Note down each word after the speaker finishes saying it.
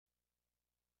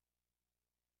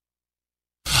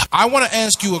I want to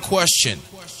ask you a question.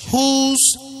 Who's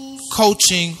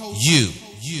coaching you?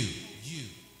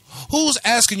 Who's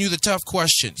asking you the tough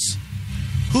questions?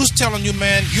 Who's telling you,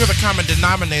 man, you're the common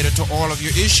denominator to all of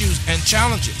your issues and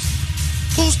challenges?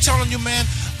 Who's telling you, man,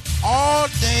 all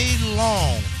day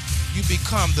long you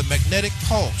become the magnetic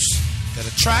pulse that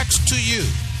attracts to you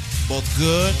both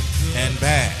good and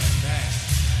bad?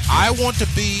 I want to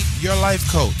be your life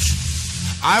coach.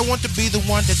 I want to be the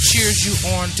one that cheers you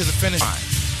on to the finish line.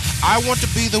 I want to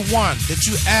be the one that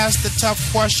you ask the tough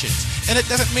questions. And it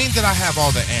doesn't mean that I have all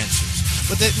the answers,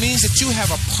 but that means that you have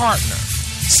a partner,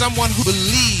 someone who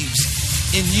believes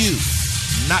in you,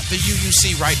 not the you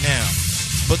see right now,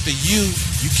 but the you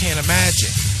can't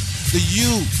imagine, the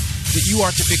you that you are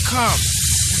to become,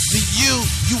 the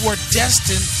you are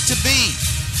destined to be.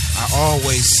 I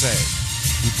always say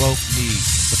we both need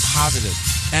the positive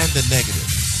and the negative.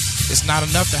 It's not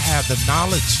enough to have the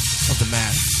knowledge of the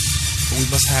matter, but we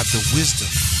must have the wisdom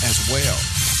as well.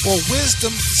 For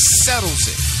wisdom settles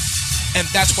it. And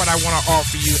that's what I want to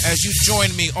offer you as you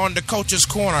join me on the Coach's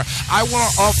Corner. I want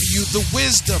to offer you the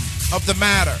wisdom of the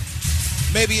matter.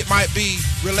 Maybe it might be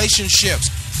relationships,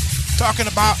 talking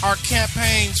about our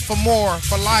campaigns for more,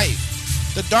 for life,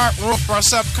 the dark room of our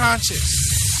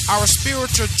subconscious, our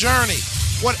spiritual journey.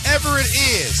 Whatever it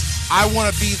is, I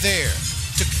want to be there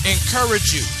to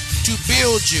encourage you, to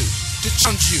build you, to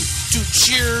challenge you, to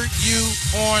cheer you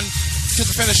on to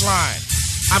the finish line.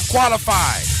 I'm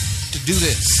qualified to do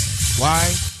this.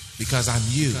 Why? Because I'm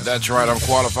you. That's right. I'm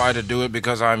qualified to do it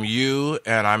because I'm you,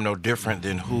 and I'm no different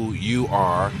than who you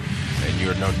are, and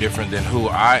you're no different than who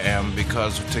I am,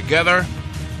 because together,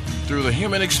 through the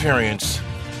human experience,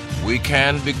 we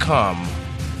can become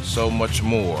so much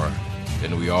more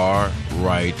than we are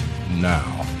right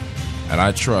now. And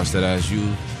I trust that as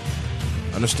you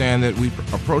understand that we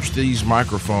approach these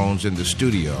microphones in the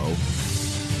studio,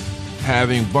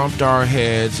 having bumped our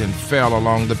heads and fell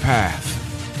along the path.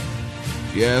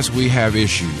 Yes, we have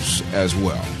issues as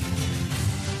well.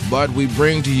 But we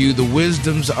bring to you the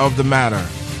wisdoms of the matter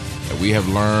that we have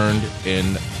learned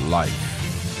in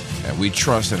life. And we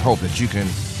trust and hope that you can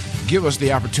give us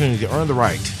the opportunity to earn the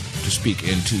right to speak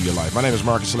into your life. My name is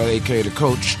Marcus Salette, a.k.a. The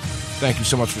Coach. Thank you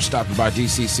so much for stopping by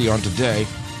DCC on today.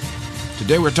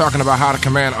 Today we're talking about how to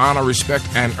command honor, respect,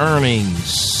 and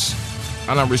earnings.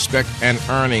 Honor, respect, and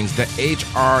earnings. The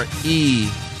HRE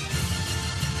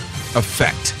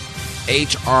effect.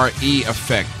 HRE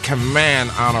effect. Command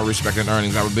honor, respect, and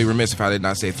earnings. I would be remiss if I did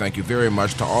not say thank you very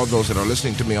much to all those that are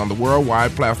listening to me on the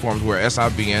worldwide platforms where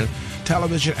SIBN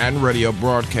television and radio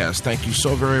broadcast. Thank you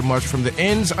so very much from the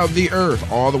ends of the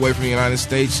earth, all the way from the United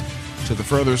States to the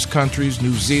furthest countries,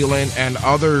 New Zealand and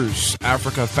others.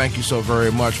 Africa, thank you so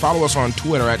very much. Follow us on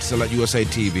Twitter at Select USA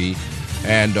TV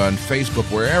and on Facebook,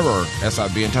 wherever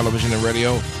SIBN television and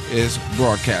radio is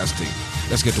broadcasting.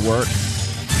 Let's get to work.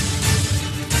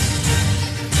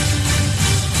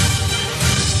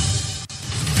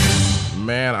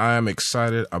 Man, I am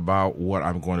excited about what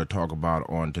I'm going to talk about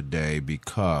on today,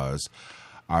 because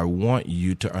I want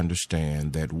you to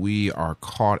understand that we are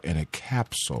caught in a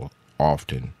capsule,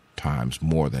 oftentimes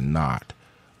more than not,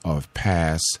 of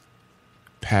past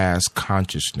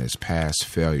consciousness, past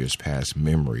failures, past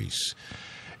memories.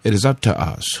 It is up to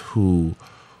us who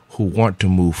want to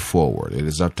move forward. It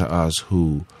is up to us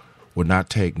who will not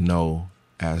take no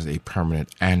as a permanent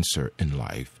answer in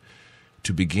life,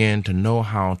 to begin to know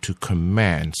how to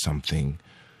command something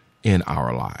in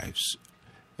our lives.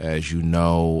 As you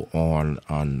know, on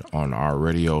our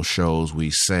radio shows,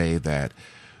 we say that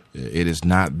it is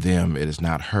not them, it is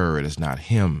not her, it is not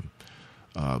him,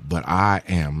 but I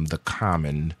am the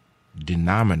common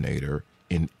denominator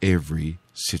in every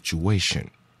situation.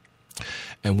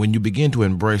 And when you begin to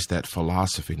embrace that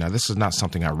philosophy, now this is not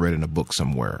something I read in a book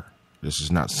somewhere. This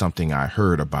is not something I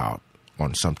heard about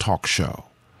on some talk show.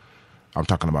 I'm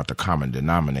talking about the common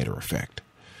denominator effect.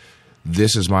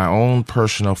 This is my own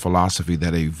personal philosophy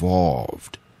that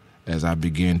evolved as I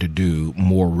began to do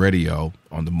more radio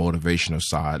on the motivational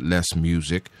side, less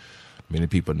music. Many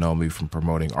people know me from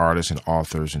promoting artists and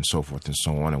authors and so forth and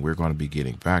so on, and we're going to be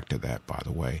getting back to that, by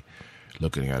the way,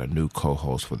 looking at a new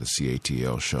co-host for the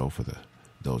CATL show for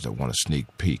those that want a sneak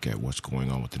peek at what's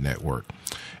going on with the network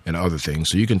and other things.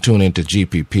 So you can tune into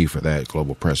GPP for that,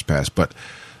 Global Press Pass. But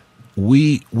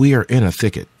we are in a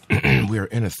thicket. We are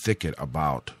in a thicket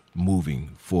about moving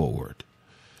forward.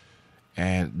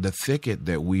 And the thicket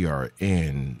that we are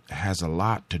in has a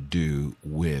lot to do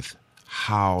with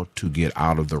how to get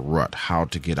out of the rut, how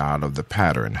to get out of the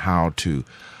pattern, how to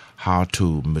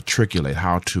matriculate,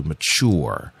 how to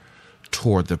mature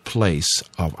toward the place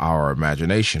of our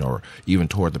imagination, or even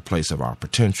toward the place of our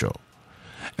potential.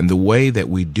 And the way that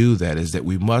we do that is that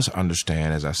we must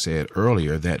understand, as I said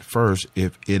earlier, that first,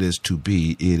 if it is to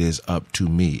be, it is up to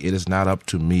me. It is not up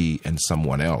to me and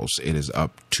someone else. It is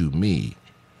up to me.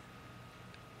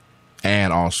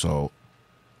 And also,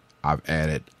 I've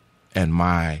added, and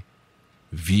my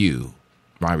view,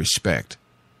 my respect,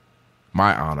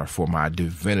 my honor for my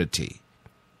divinity,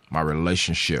 my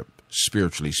relationship,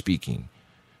 spiritually speaking,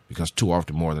 because too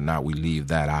often more than not, we leave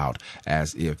that out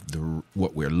as if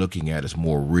what we're looking at is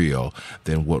more real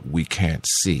than what we can't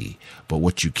see. But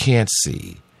what you can't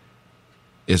see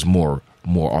is more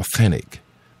authentic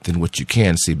than what you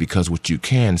can see, because what you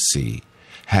can see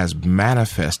has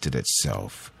manifested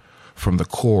itself from the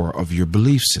core of your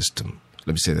belief system.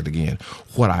 Let me say that again.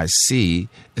 What I see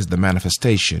is the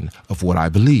manifestation of what I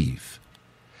believe.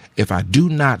 If I do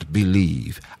not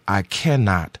believe, I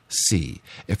cannot see.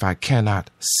 If I cannot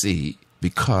see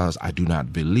because I do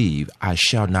not believe, I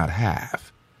shall not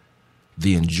have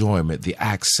the enjoyment, the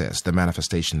access, the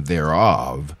manifestation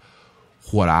thereof,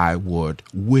 what I would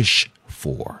wish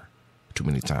for. Too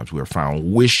many times we are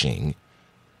found wishing,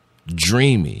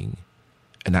 dreaming,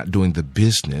 and not doing the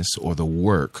business or the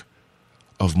work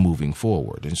of moving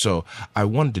forward. And so I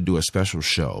wanted to do a special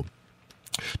show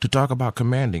to talk about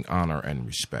commanding honor and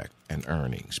respect and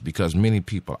earnings, because many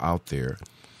people out there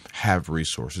have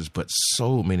resources, but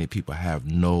so many people have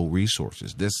no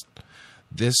resources.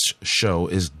 This show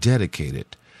is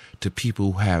dedicated to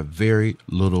people who have very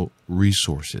little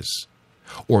resources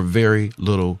or very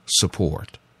little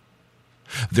support.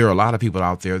 There are a lot of people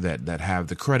out there that have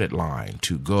the credit line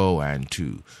to go and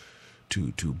to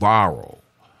borrow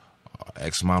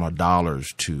X amount of dollars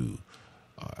to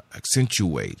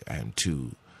accentuate and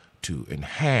to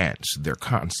enhance their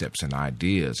concepts and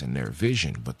ideas and their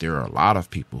vision. But there are a lot of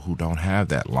people who don't have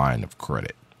that line of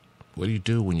credit. What do you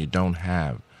do when you don't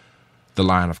have the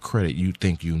line of credit you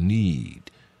think you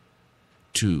need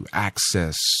to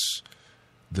access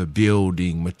the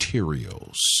building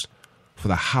materials for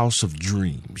the house of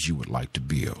dreams you would like to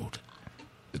build?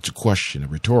 It's a question, a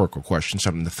rhetorical question,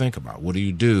 something to think about. What do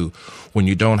you do when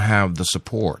you don't have the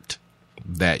support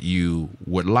that you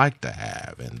would like to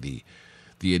have and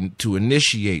to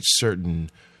initiate certain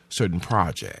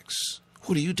projects?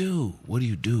 What do you do? What do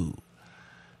you do?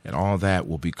 And all that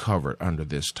will be covered under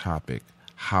this topic,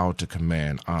 how to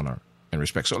command honor and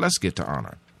respect. So let's get to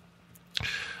honor.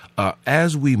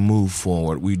 As we move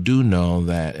forward, we do know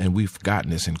that, and we've gotten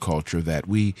this in culture, that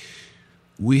we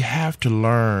have to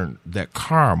learn that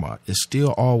karma is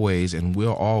still always and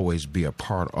will always be a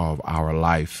part of our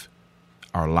life,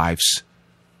 our life's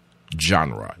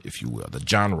genre, if you will, the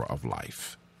genre of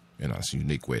life. You know, it's a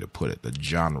unique way to put it, the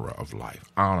genre of life.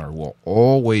 Honor will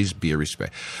always be a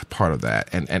part of that.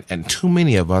 And too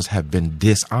many of us have been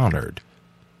dishonored.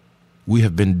 We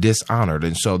have been dishonored.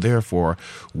 And so therefore,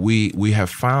 we have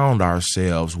found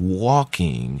ourselves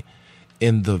walking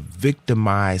in the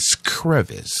victimized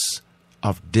crevice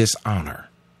of dishonor.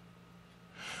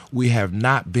 We have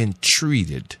not been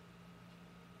treated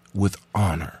with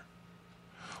honor.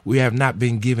 We have not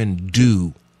been given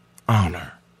due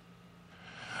honor.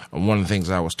 And one of the things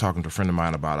I was talking to a friend of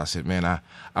mine about, I said, man,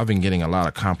 I've been getting a lot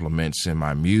of compliments in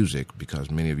my music, because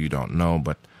many of you don't know,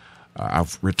 but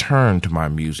I've returned to my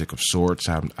music of sorts.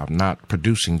 I'm not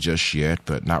producing just yet,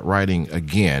 but not writing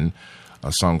again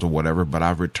songs or whatever, but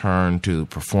I've returned to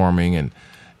performing and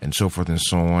so forth and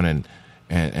so on,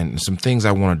 and some things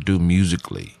I want to do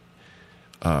musically,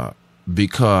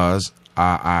 because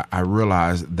I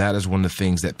realize that is one of the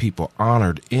things that people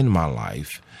honored in my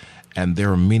life, and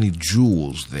there are many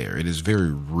jewels there. It is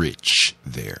very rich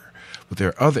there. But there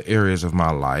are other areas of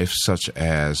my life, such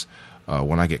as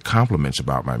when I get compliments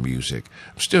about my music,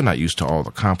 I'm still not used to all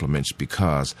the compliments,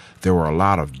 because there were a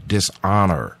lot of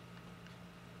dishonor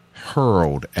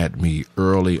hurled at me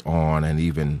early on, and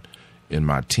even in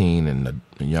my teen and the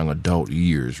young adult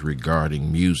years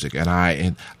regarding music. And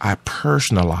I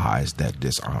personalized that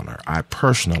dishonor. I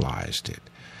personalized it.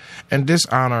 And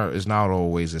dishonor is not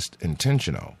always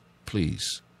intentional.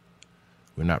 Please.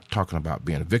 We're not talking about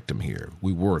being a victim here.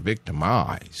 We were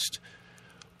victimized.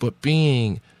 But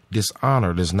being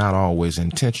dishonored is not always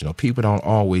intentional. People don't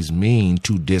always mean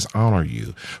to dishonor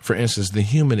you. For instance, the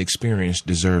human experience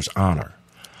deserves honor.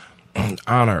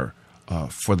 Honor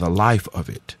for the life of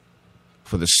it,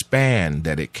 for the span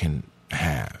that it can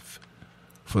have,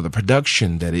 for the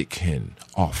production that it can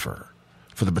offer,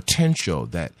 for the potential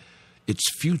that its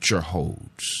future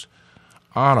holds.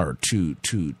 Honor to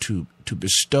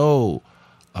bestow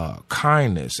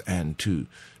kindness, and to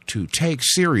take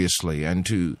seriously, and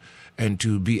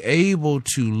to be able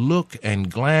to look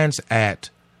and glance at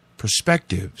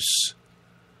perspectives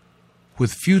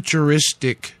with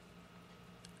futuristic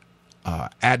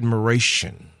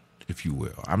admiration, if you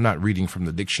will. I'm not reading from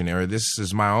the dictionary. This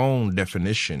is my own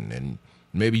definition, and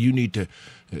maybe you need to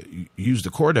use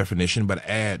the core definition, but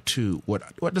add to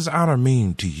what does honor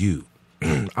mean to you?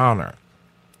 Honor.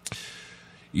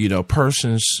 You know,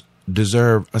 persons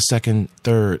deserve a second,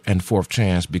 third, and fourth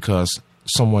chance because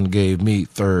someone gave me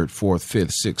third, fourth,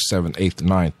 fifth, sixth, seventh, eighth,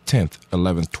 ninth, 10th,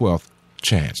 11th, 12th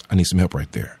chance. I need some help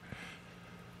right there.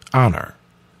 Honor.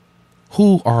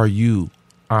 Who are you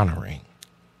honoring?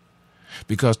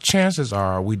 Because chances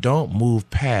are we don't move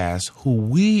past who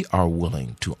we are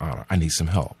willing to honor. I need some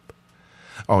help.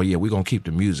 Oh, yeah, we're going to keep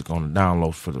the music on the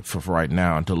download for right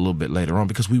now until a little bit later on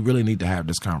because we really need to have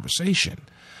this conversation.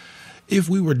 If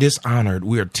we were dishonored,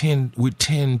 we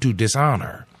tend to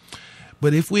dishonor.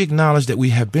 But if we acknowledge that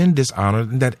we have been dishonored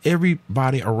and that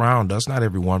everybody around us, not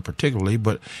everyone particularly,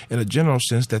 but in a general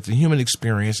sense that the human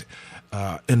experience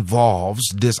involves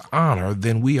dishonor,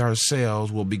 then we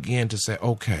ourselves will begin to say,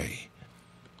 okay,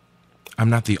 I'm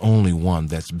not the only one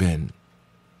that's been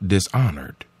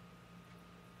dishonored.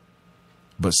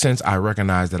 But since I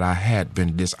recognize that I had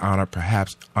been dishonored,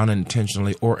 perhaps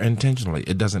unintentionally or intentionally,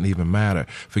 it doesn't even matter.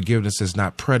 Forgiveness is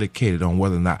not predicated on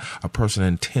whether or not a person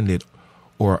intended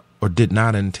or did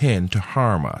not intend to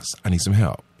harm us. I need some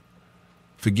help.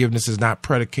 Forgiveness is not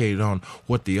predicated on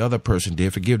what the other person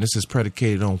did. Forgiveness is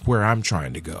predicated on where I'm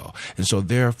trying to go. And so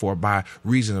therefore, by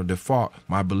reason of default,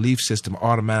 my belief system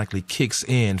automatically kicks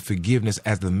in forgiveness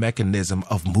as the mechanism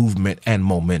of movement and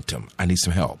momentum. I need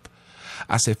some help.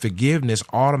 I said forgiveness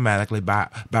automatically by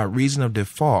reason of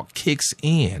default kicks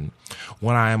in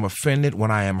when I am offended, when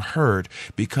I am hurt,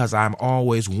 because I'm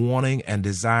always wanting and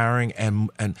desiring and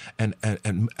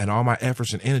all my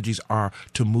efforts and energies are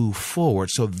to move forward.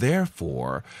 So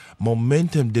therefore,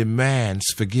 momentum demands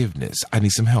forgiveness. I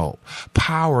need some help.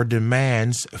 Power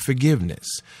demands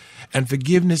forgiveness. And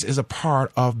forgiveness is a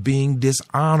part of being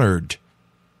dishonored.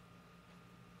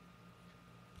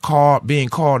 Being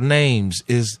called names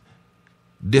is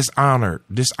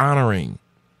dishonoring.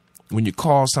 When you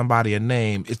call somebody a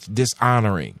name, it's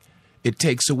dishonoring. It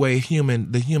takes away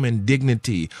the human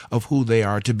dignity of who they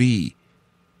are to be.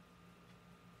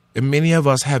 And many of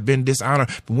us have been dishonored.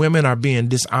 Women are being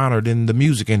dishonored in the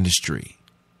music industry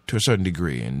to a certain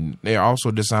degree. And they're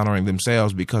also dishonoring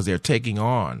themselves because they're taking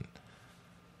on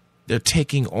the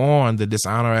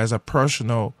dishonor as a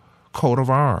personal coat of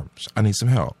arms. I need some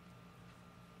help.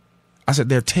 I said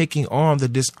they're taking on the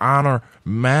dishonor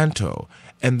mantle,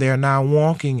 and they're now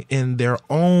walking in their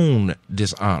own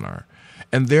dishonor,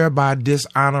 and thereby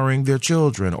dishonoring their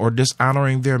children or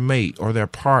dishonoring their mate or their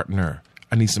partner.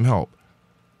 I need some help.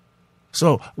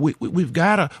 So we've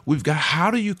got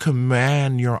how do you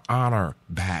command your honor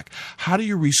back? How do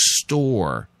you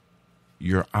restore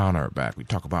your honor back? We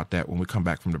talk about that when we come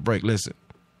back from the break. Listen,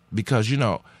 because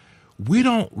we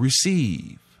don't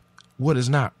receive what is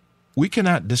not. We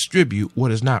cannot distribute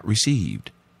what is not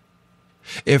received.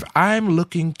 If I'm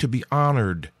looking to be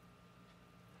honored,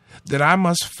 then I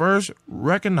must first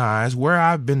recognize where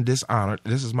I've been dishonored.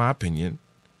 This is my opinion.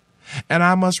 And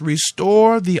I must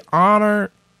restore the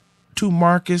honor to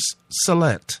Marcus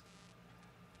Select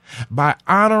by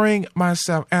honoring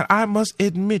myself. And I must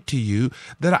admit to you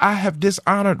that I have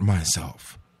dishonored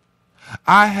myself.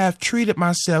 I have treated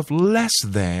myself less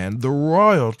than the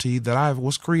royalty that I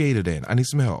was created in. I need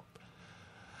some help.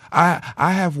 I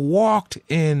have walked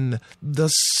in the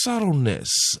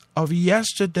subtleness of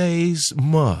yesterday's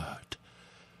mud,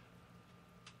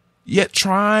 yet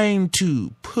trying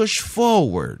to push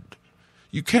forward.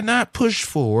 You cannot push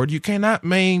forward. You cannot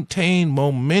maintain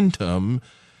momentum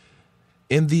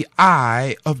in the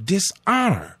eye of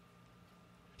dishonor.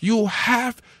 You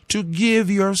have to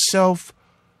give yourself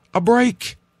a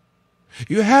break.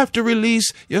 You have to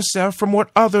release yourself from what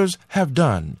others have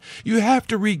done. You have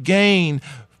to regain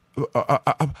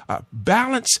a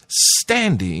balanced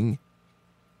standing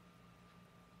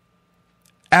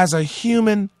as a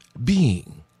human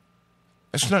being.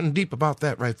 There's nothing deep about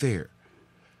that right there.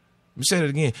 Let me say that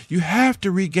again. You have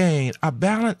to regain a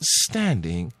balanced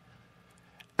standing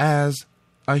as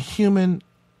a human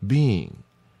being.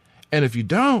 And if you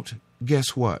don't,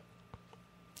 guess what?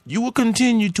 You will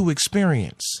continue to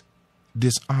experience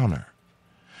dishonor.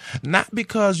 Not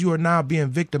because you are now being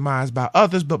victimized by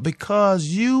others, but because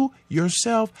you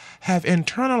yourself have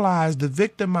internalized the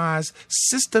victimized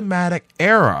systematic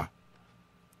era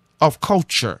of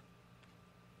culture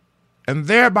and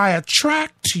thereby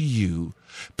attract to you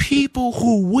people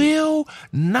who will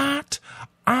not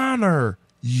honor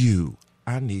you.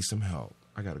 I need some help.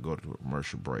 I got to go to a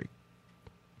commercial break.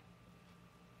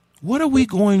 What are we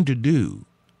going to do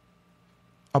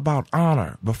about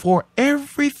honor. Before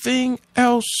everything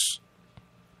else,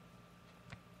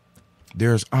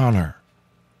 there's honor.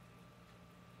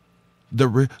 The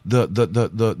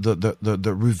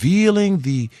revealing,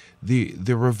 the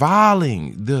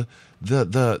reviling, the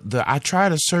I try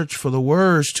to search for the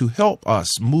words to help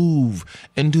us move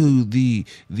into the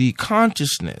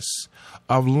consciousness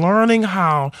of learning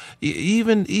how,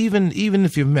 even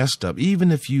if you've messed up,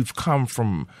 even if you've come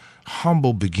from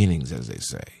humble beginnings, as they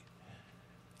say,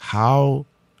 how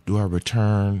do I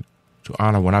return to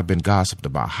honor when I've been gossiped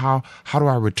about? How do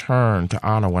I return to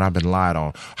honor when I've been lied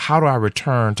on? How do I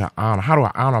return to honor? How do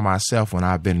I honor myself when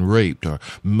I've been raped or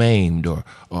maimed or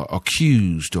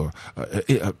accused or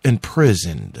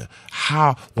imprisoned?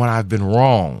 How, when I've been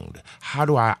wronged? How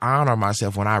do I honor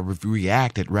myself when I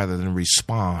reacted rather than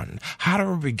respond? How do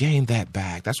I regain that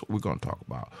back? That's what we're going to talk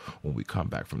about when we come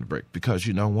back from the break. Because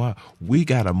you know what? We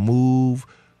got to move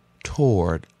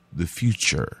toward the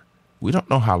future. We don't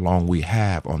know how long we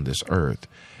have on this earth,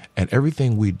 and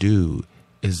everything we do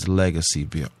is legacy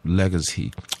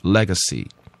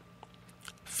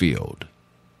field.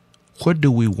 What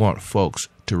do we want folks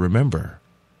to remember?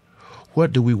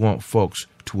 What do we want folks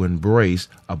to embrace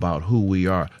about who we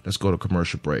are? Let's go to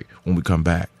commercial break. When we come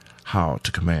back, how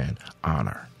to command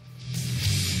honor.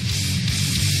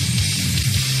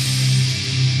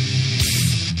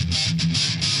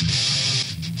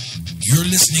 You're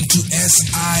listening to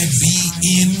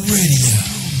SIBN Radio.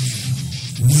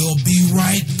 We'll be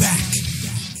right back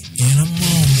in a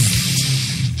moment.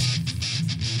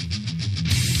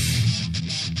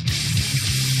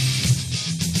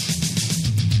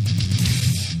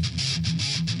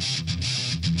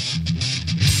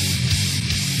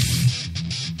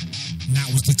 Now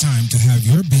is the time to have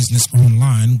your business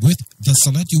online with the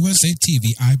Select USA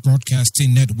TV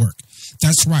iBroadcasting Network.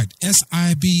 That's right,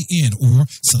 SIBN or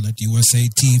Select USA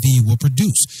TV will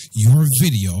produce your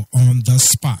video on the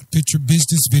spot. Picture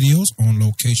business videos, on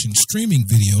location streaming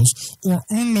videos, or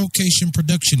on location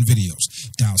production videos.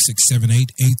 Dial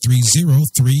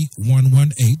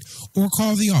 678-830-3118 or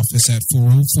call the office at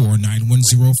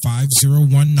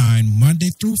 404-910-5019 Monday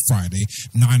through Friday,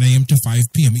 9 a.m. to 5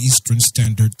 p.m. Eastern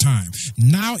Standard Time.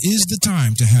 Now is the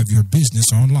time to have your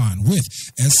business online with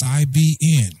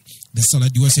SIBN. The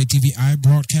Select USA TV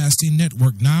iBroadcasting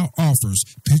Network now offers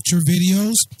picture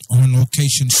videos,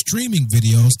 on-location streaming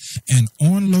videos, and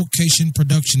on-location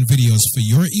production videos for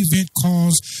your event,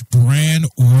 cause, brand,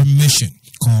 or mission.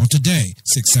 Call today,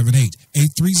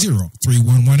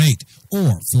 678-830-3118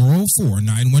 or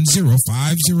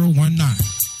 404-910-5019.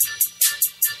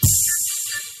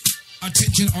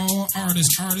 Attention all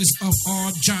artists of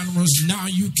all genres. Now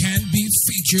you can be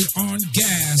featured on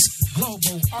Gas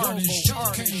Global Artist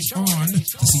Showcase on the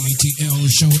CATL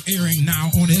show, airing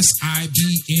now on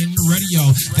SIBN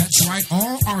Radio. That's right,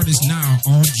 all artists now,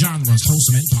 all genres,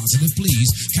 wholesome and positive please,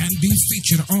 can be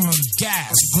featured on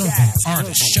Gas Global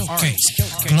Artist Showcase.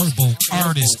 Global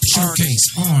Artist Showcase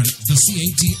on the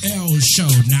CATL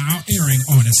show, now airing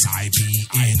on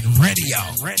SIBN Radio.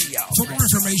 For more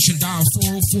information, dial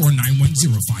 404-910-5019.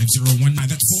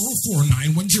 That's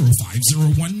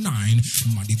 404-910-5019.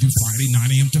 Monday through Friday,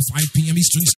 9 a.m. to 5 p.m.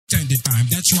 Eastern Standard Time.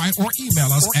 That's right. Or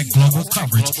email us at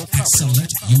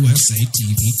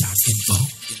globalcoverage@selectusatv.info.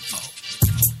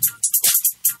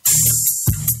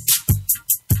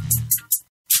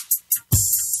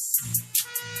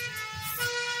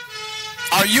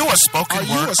 Are you a spoken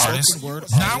word artist?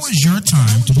 Now is your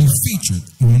time to be featured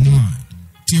online.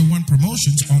 Tier 1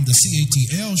 Promotions on the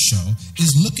CATL show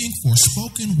is looking for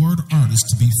spoken word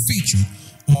artists to be featured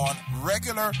on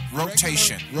regular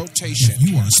rotation. If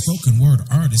you are a spoken word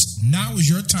artist, now is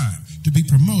your time to be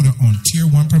promoted on Tier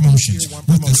 1 Promotions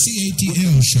with the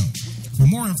CATL show. For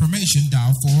more information,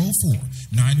 dial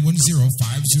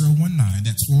 404-910-5019.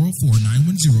 That's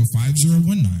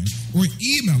 404-910-5019. Or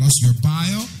email us your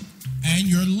bio and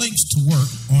your links to work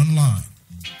online.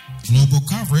 Global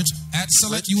coverage at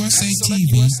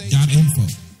selectusatv.info.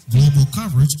 Global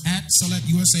coverage at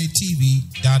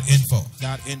selectusatv.info.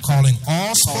 Calling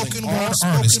all spoken word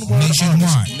artists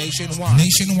nationwide.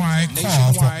 Nationwide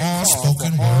call for all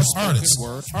spoken word artists.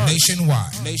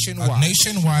 Nationwide. A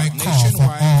nationwide call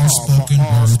for all spoken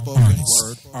word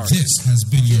artists. This has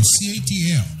been your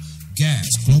CATL Gas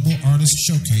Global Artist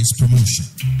Showcase promotion.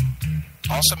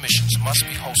 All submissions must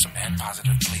be wholesome and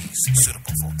positive, please.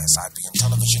 Suitable for SIBN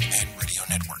television and radio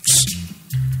networks.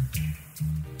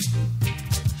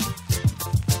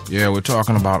 Yeah, we're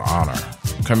talking about honor.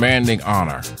 Commanding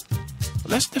honor.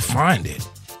 Let's define it.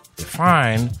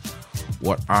 Define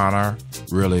what honor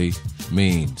really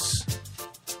means.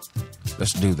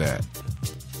 Let's do that.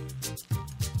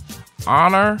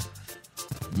 Honor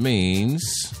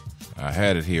means, I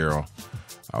had it here,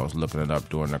 I was looking it up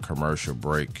during the commercial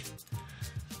break.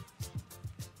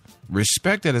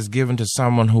 Respect that is given to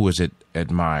someone who is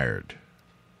admired.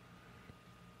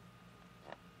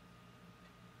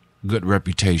 Good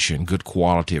reputation, good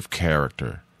quality of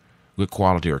character. Good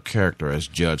quality or character as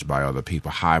judged by other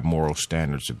people. High moral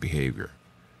standards of behavior.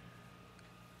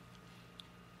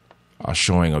 A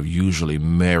showing of usually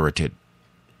merited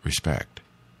respect.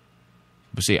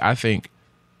 But see, I think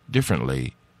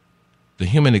differently. The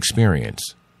human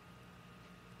experience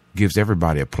gives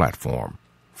everybody a platform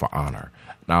for honor.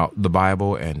 Now, the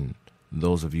Bible and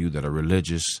those of you that are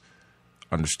religious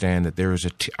understand that there is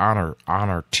a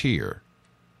honor tier.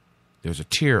 There's a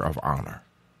tier of honor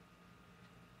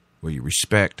where you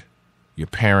respect your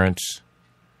parents,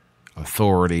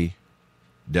 authority,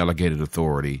 delegated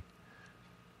authority,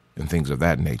 and things of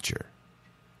that nature.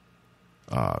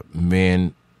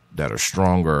 Men that are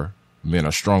stronger, men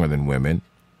are stronger than women,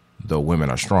 though women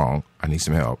are strong, I need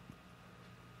some help,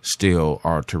 still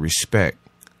are to respect,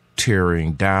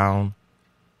 tearing down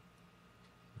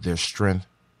their strength,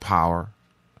 power,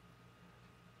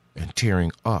 and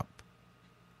tearing up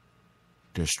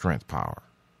their strength, power.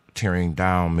 Tearing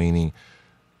down meaning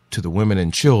to the women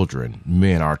and children,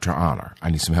 men are to honor. I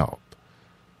need some help.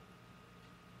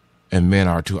 And men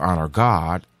are to honor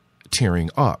God, tearing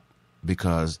up,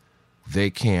 because they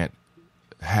can't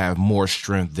have more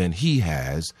strength than he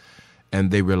has.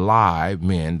 And they rely,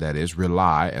 men, that is,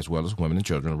 rely, as well as women and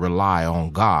children, rely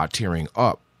on God, tearing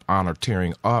up, honor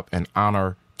tearing up, and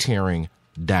honor tearing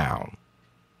down.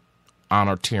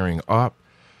 Honor tearing up,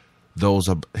 those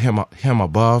him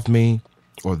above me,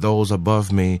 or those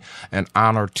above me, and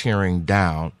honor tearing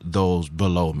down those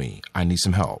below me. I need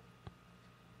some help.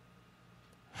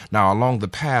 Now, along the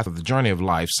path of the journey of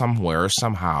life, somewhere,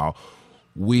 somehow,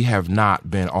 we have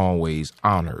not been always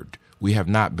honored. We have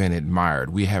not been admired.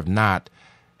 We have not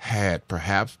had,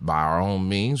 perhaps by our own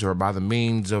means or by the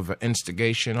means of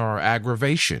instigation or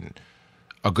aggravation,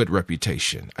 a good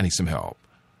reputation. I need some help.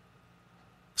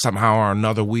 Somehow or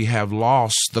another, we have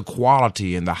lost the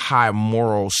quality and the high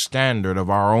moral standard of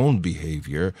our own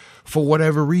behavior for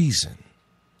whatever reason.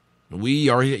 We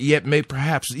are yet may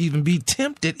perhaps even be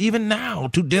tempted, even now,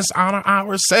 to dishonor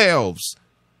ourselves.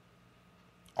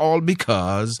 All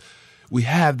because we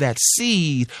have that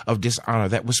seed of dishonor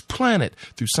that was planted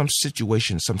through some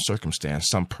situation, some circumstance,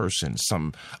 some person,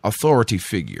 some authority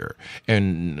figure.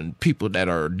 And people that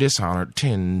are dishonored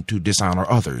tend to dishonor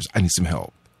others. I need some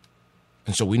help.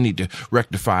 And so we need to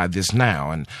rectify this now.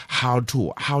 And how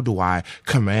do I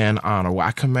command honor? Well,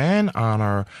 I command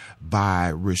honor by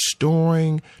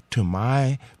restoring to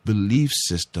my belief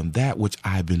system that which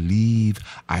I believe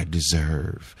I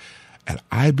deserve. And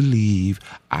I believe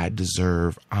I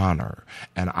deserve honor.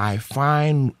 And I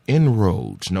find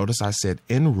inroads, notice I said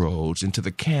inroads, into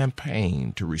the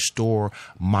campaign to restore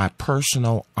my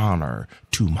personal honor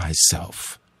to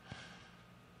myself.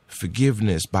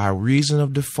 Forgiveness by reason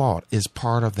of default is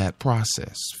part of that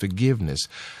process. Forgiveness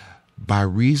by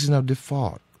reason of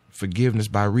default. Forgiveness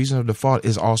by reason of default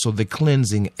is also the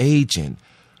cleansing agent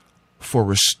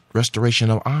for restoration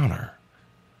of honor.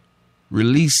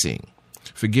 Releasing.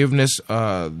 Forgiveness,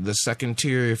 the second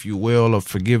tier, if you will, of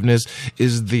forgiveness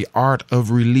is the art of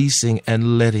releasing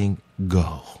and letting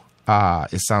go.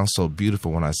 It sounds so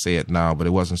beautiful when I say it now, but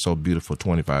it wasn't so beautiful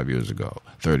 25 years ago,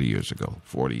 30 years ago,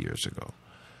 40 years ago.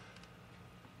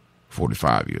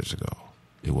 45 years ago,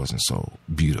 it wasn't so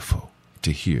beautiful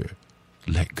to hear,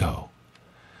 let go.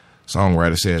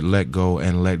 Songwriter said, let go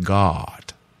and let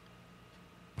God.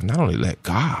 But not only let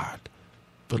God,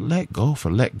 but let go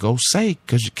for let go's sake,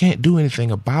 because you can't do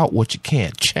anything about what you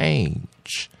can't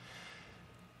change.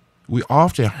 We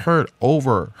often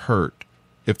overhurt,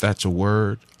 if that's a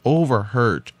word,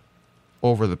 overhurt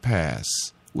over the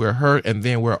past. We're hurt and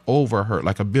then we're overhurt,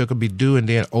 like a bill could be due and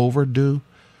then overdue.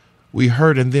 We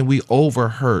hurt and then we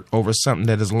overhurt over something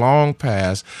that is long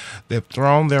past. They've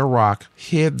thrown their rock,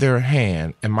 hid their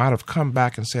hand, and might have come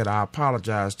back and said, I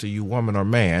apologize to you, woman or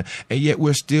man. And yet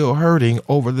we're still hurting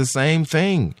over the same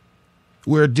thing.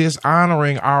 We're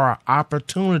dishonoring our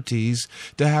opportunities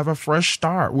to have a fresh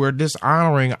start. We're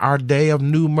dishonoring our day of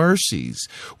new mercies.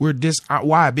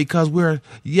 Why? Because we're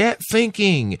yet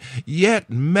thinking, yet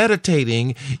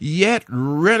meditating, yet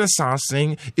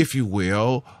renaissancing, if you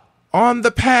will, on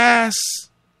the past,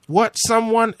 what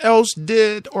someone else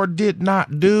did or did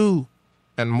not do.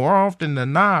 And more often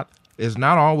than not, it's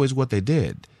not always what they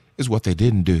did, it's what they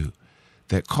didn't do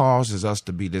that causes us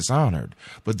to be dishonored.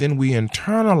 But then we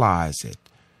internalize it.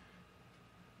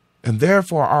 And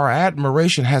therefore, our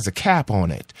admiration has a cap on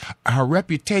it. Our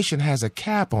reputation has a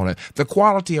cap on it. The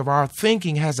quality of our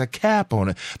thinking has a cap on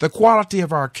it. The quality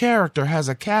of our character has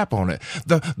a cap on it.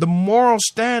 The moral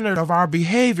standard of our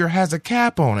behavior has a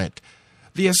cap on it.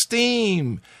 The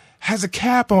esteem has a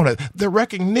cap on it. The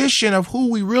recognition of who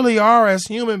we really are as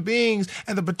human beings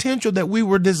and the potential that we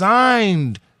were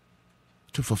designed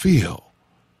to fulfill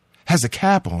has a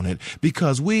cap on it,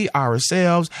 because we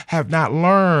ourselves have not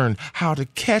learned how to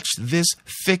catch this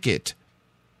thicket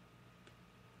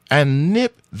and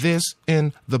nip this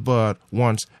in the bud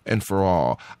once and for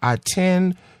all. I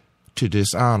tend to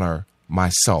dishonor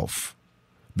myself.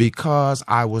 Because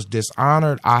I was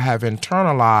dishonored, I have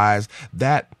internalized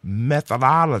that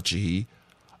methodology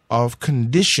of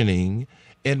conditioning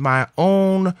in my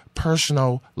own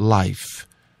personal life.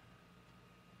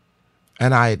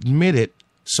 And I admit it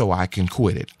so I can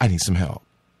quit it. I need some help.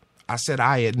 I said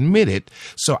I admit it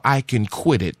so I can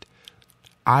quit it.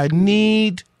 I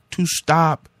need to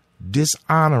stop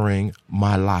dishonoring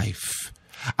my life.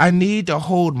 I need to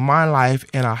hold my life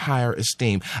in a higher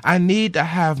esteem. I need to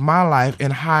have my life in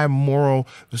high moral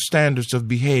standards of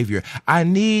behavior. I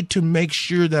need to make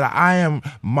sure that I am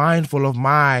mindful of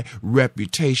my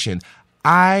reputation.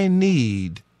 I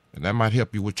need, and that might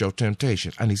help you with your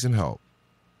temptation, I need some help.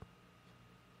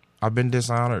 I've been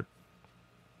dishonored,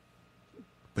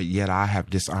 but yet I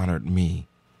have dishonored me.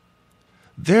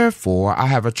 Therefore, I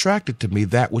have attracted to me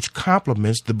that which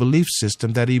complements the belief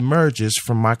system that emerges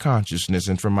from my consciousness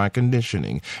and from my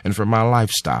conditioning and from my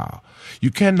lifestyle. You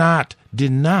cannot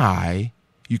deny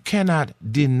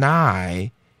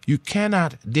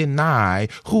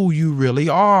who you really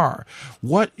are.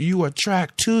 What you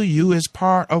attract to you is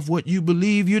part of what you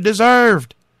believe you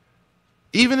deserved.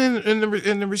 Even in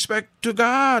the respect to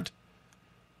God.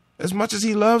 As much as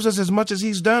he loves us, as much as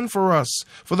he's done for us,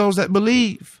 for those that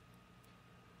believe.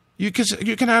 You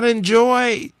cannot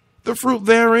enjoy the fruit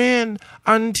therein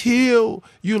until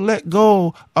you let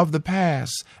go of the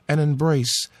past and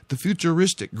embrace the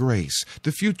futuristic grace,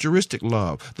 the futuristic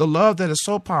love, the love that is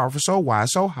so powerful, so wide,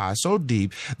 so high, so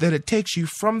deep, that it takes you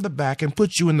from the back and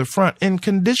puts you in the front in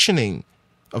conditioning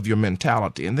of your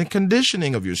mentality and the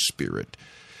conditioning of your spirit.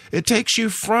 It takes you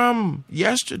from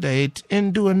yesterday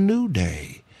into a new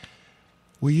day,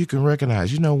 where you can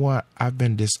recognize, you know what, I've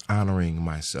been dishonoring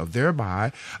myself.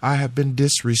 Thereby, I have been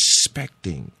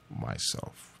disrespecting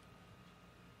myself.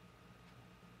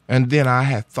 And then I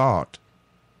had thought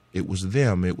it was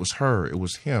them, it was her, it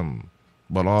was him.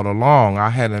 But all along, I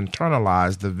had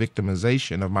internalized the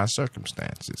victimization of my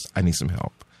circumstances. I need some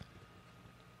help.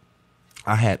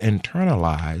 I had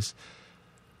internalized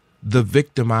the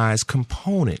victimized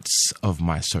components of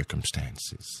my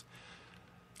circumstances.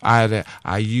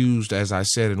 I used, as I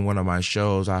said in one of my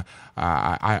shows, this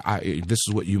is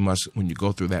what you must, when you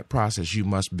go through that process, you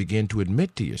must begin to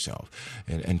admit to yourself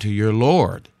and to your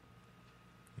Lord,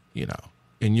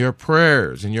 in your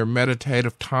prayers, in your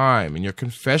meditative time, in your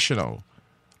confessional.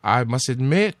 I must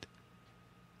admit,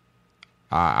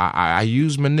 I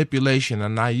use manipulation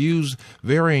and I use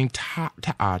varying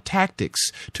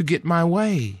tactics to get my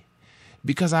way.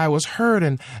 Because I was hurt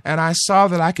and I saw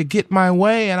that I could get my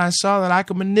way and I saw that I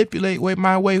could manipulate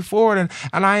my way forward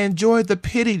and I enjoyed the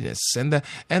pittiness and the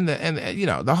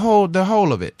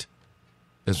whole of it,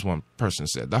 as one person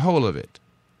said, the whole of it.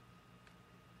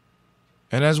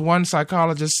 And as one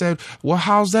psychologist said, well,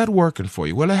 how's that working for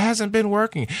you? Well, it hasn't been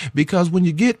working, because when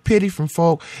you get pity from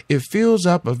folk, it fills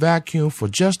up a vacuum for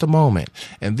just a moment.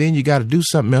 And then you got to do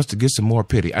something else to get some more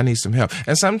pity. I need some help.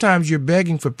 And sometimes you're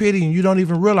begging for pity and you don't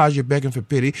even realize you're begging for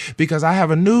pity, because I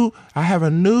have a new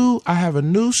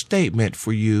statement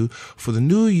for you for the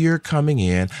new year coming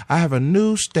in. I have a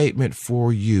new statement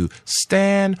for you.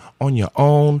 Stand on your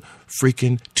own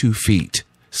freaking 2 feet.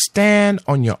 Stand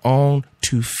on your own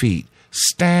 2 feet.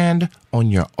 Stand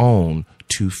on your own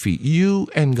 2 feet. You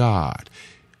and God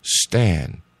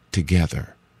stand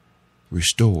together.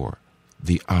 Restore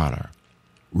the honor.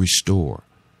 Restore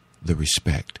the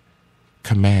respect.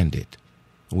 Command it.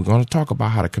 We're going to talk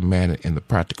about how to command it in the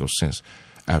practical sense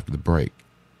after the break.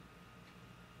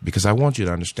 Because I want you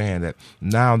to understand that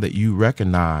now that you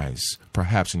recognize,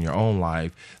 perhaps in your own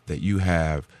life, that you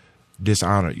have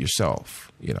dishonored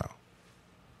yourself,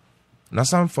 Now,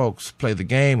 some folks play the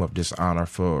game of dishonor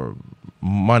for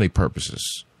money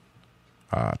purposes.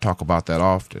 Talk about that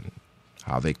often,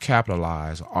 how they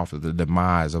capitalize off of the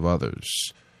demise of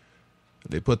others.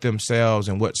 They put themselves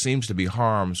in what seems to be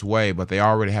harm's way, but they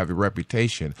already have a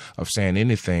reputation of saying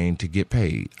anything to get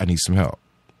paid. I need some help.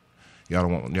 Y'all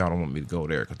don't want me to go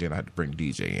there, because then I have to bring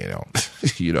DJ in.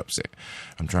 You know what I'm saying?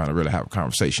 I'm trying to really have a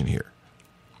conversation here.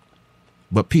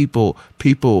 But people,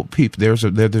 there's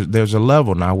a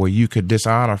level now where you could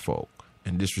dishonor folk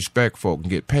and disrespect folk and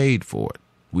get paid for it.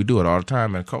 We do it all the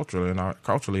time, and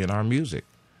culturally in our music,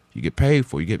 you get paid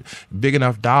for it. You get big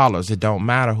enough dollars. It don't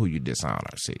matter who you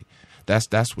dishonor. See, that's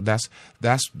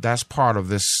part of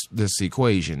this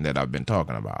equation that I've been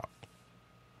talking about.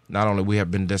 Not only we have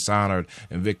been dishonored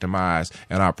and victimized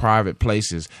in our private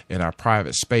places, in our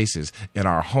private spaces, in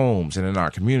our homes and in our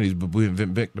communities, but we've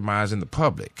been victimized in the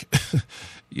public,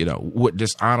 with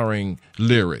dishonoring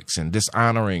lyrics and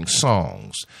dishonoring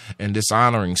songs and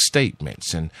dishonoring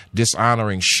statements and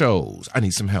dishonoring shows. I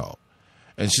need some help.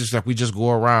 And it's just like we just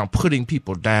go around putting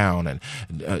people down and,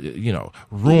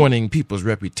 ruining people's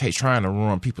reputation, trying to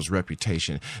ruin people's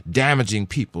reputation, damaging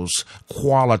people's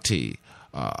quality,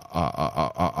 the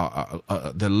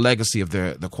legacy of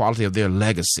the quality of their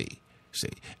legacy, see,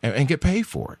 and get paid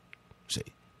for it,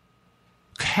 see,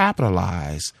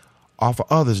 capitalize off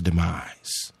of others'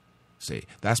 demise, see,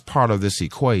 that's part of this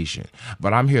equation.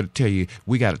 But I'm here to tell you,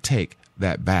 we got to take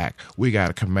that back. We got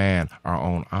to command our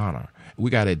own honor. We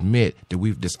got to admit that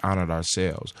we've dishonored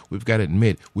ourselves. We've got to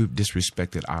admit we've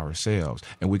disrespected ourselves,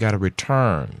 and we got to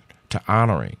return to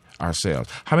honoring ourselves.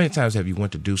 How many times have you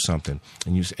went to do something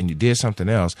and you did something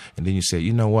else, and then you say,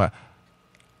 you know what,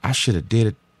 I should have did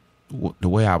it the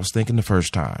way I was thinking the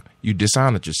first time. You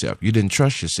dishonored yourself. You didn't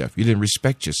trust yourself. You didn't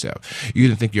respect yourself. You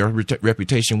didn't think your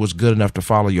reputation was good enough to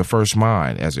follow your first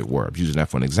mind, as it were. I'm using that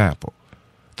for an example.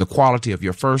 The quality of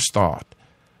your first thought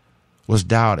was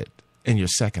doubted in your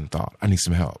second thought. I need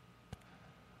some help.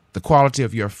 The quality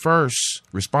of your first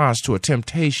response to a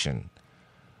temptation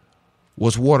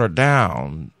was watered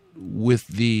down with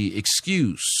the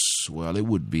excuse, well, it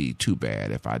would be too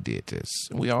bad if I did this.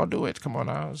 And we all do it. Come on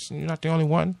now. You're not the only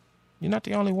one. You're not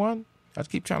the only one. I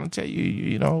keep trying to tell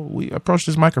you, we approach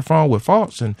this microphone with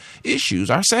faults and issues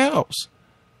ourselves.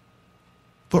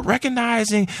 But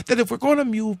recognizing that if we're going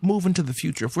to move into the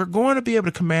future, if we're going to be able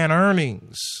to command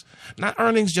earnings, not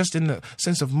earnings just in the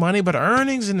sense of money, but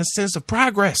earnings in the sense of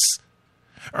progress,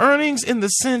 earnings in the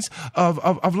sense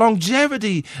of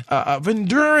longevity, of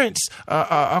endurance,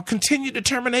 of continued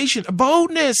determination, of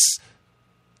boldness,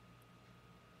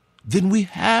 then we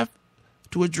have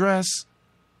to address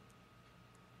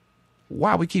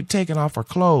why we keep taking off our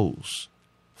clothes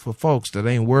for folks that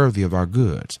ain't worthy of our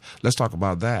goods. Let's talk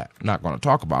about that. I'm not going to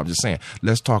talk about it. I'm just saying,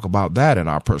 let's talk about that in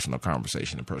our personal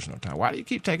conversation and personal time. Why do you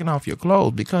keep taking off your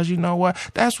clothes? Because you know what?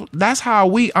 That's how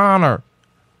we honor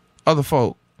other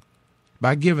folk,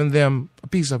 by giving them a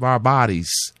piece of our bodies.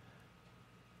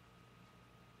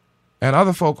 And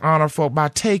other folk honor folk by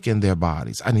taking their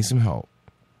bodies. I need some help.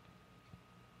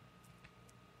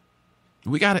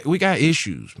 We got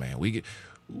issues, man. We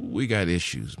got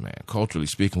issues, man. Culturally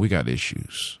speaking, we got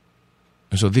issues.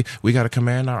 And so we got to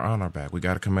command our honor back. We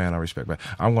got to command our respect back.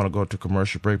 I'm going to go to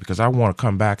commercial break because I want to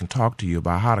come back and talk to you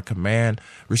about how to command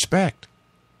respect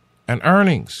and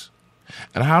earnings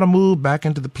and how to move back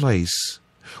into the place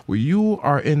where you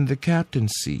are in the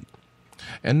captain's seat.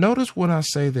 And notice when I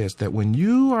say this, that when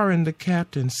you are in the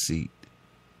captain's seat,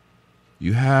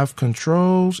 you have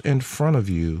controls in front of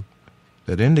you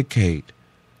that indicate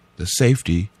the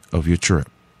safety of your trip.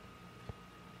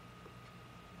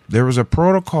 There is a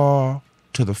protocol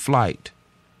to the flight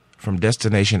from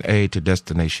destination A to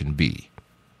destination B.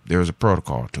 There is a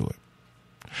protocol to it.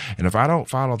 And if I don't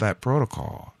follow that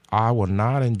protocol, I will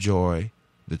not enjoy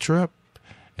the trip,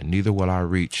 and neither will I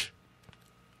reach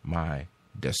my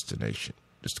destination.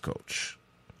 This is the Coach.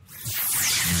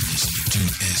 You're listening to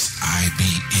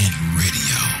SIBN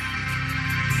Radio.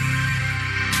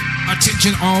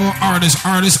 Attention all artists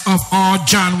of all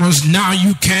genres. Now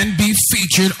you can be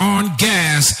featured on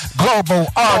Gas Global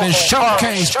Artist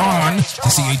Showcase on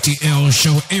the CATL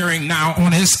show, airing now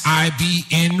on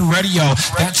SIBN Radio.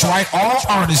 That's right, all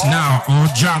artists now,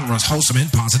 all genres, wholesome and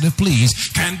positive, please,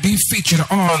 can be featured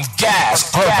on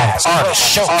Gas Global Artist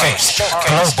Showcase.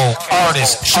 Global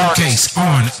Artist Showcase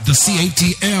on the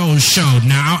CATL show,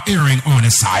 now airing on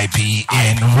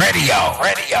SIBN Radio.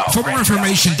 For more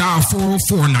information, dial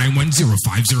 404-910-5019.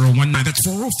 That's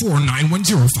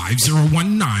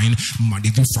 404-910-5019. Monday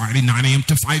through Friday, 9 a.m.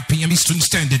 to 5 p.m. Eastern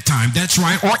Standard Time. That's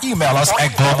right. Or email us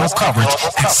at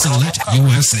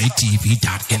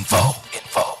globalcoverage@selectusatv.info.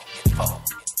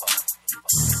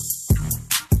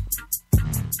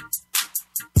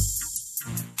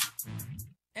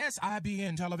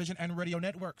 SIBN Television and Radio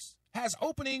Networks has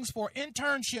openings for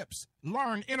internships.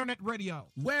 Learn internet radio,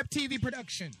 web TV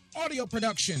production, audio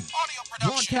production,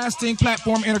 broadcasting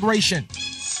platform integration,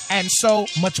 and so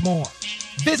much more.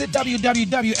 Visit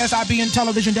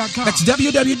www.sibntelevision.com. That's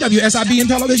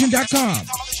www.sibntelevision.com.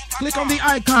 Click on the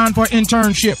icon for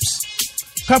internships.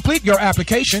 Complete your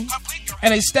application,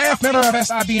 and a staff member of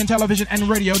SIBN Television and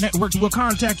Radio Networks will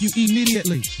contact you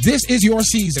immediately. This is your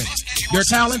season. Your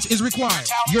talent is required.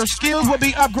 Your skills will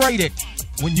be upgraded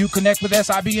when you connect with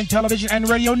SIBN Television and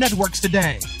Radio Networks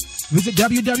today. Visit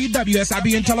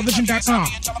www.sibntelevision.com.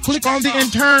 Click on the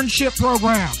internship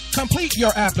program. Complete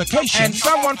your application, and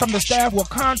someone from the staff will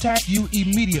contact you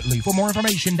immediately. For more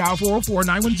information, dial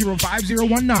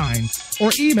 404-910-5019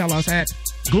 or email us at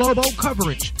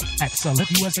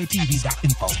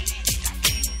globalcoverage@selectusatv.info.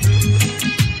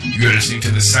 You're listening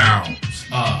to the sounds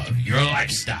of your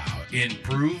lifestyle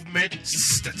improvement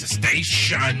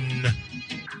station.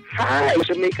 Hi,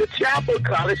 Jamaica Chapel,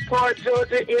 College Park,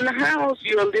 Georgia, in the house.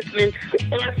 You're listening to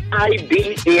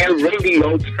SIBN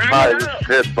Radio. Hi, this is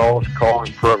Ted Bones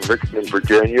calling from Richmond,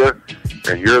 Virginia,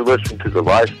 and you're listening to the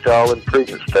Lifestyle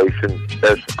Improvement Station,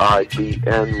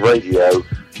 SIBN Radio.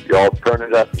 Y'all turn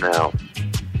it up now.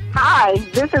 Hi,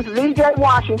 this is VJ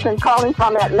Washington calling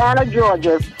from Atlanta,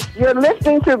 Georgia. You're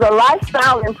listening to the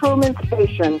Lifestyle Improvement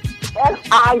Station,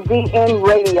 SIBN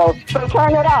Radio. So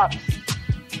turn it up.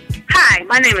 Hi,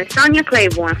 my name is Sonia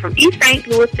Claiborne from East St.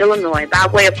 Louis, Illinois, by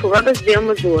way of Carruthersville,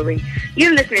 Missouri.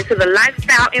 You're listening to the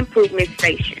Lifestyle Improvement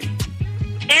Station,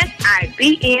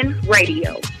 SIBN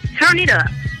Radio. Turn it up.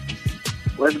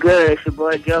 What's good? It's your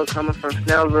boy Joe coming from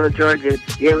Snellville, Georgia.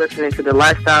 You're listening to the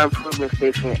Lifestyle Improvement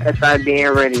Station,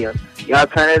 SIBN Radio. Y'all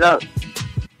turn it up.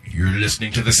 You're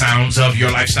listening to the sounds of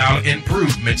your lifestyle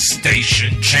improvement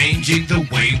station, changing the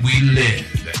way we live.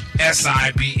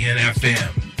 SIBN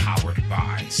FM, powered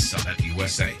by Select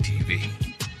USA TV.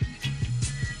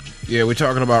 Yeah, we're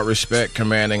talking about respect,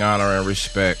 commanding honor, and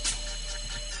respect.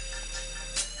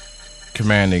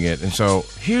 Commanding it. And so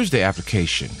here's the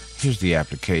application. Here's the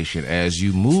application. As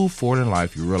you move forward in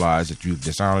life, you realize that you've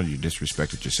dishonored, you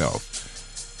disrespected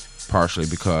yourself, partially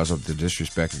because of the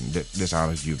disrespect and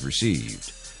dishonors you've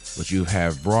received. But you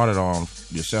have brought it on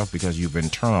yourself because you've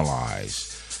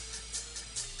internalized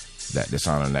that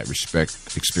dishonor and that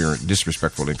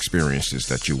disrespectful experiences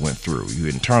that you went through.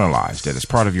 You internalized that as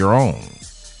part of your own.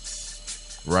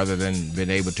 Rather than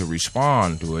being able to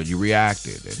respond to it, you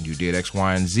reacted and you did X,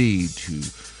 Y, and Z to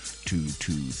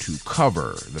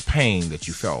cover the pain that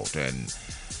you felt. And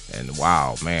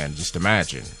wow, man, just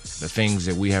imagine the things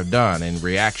that we have done in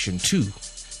reaction to,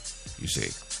 you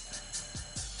see.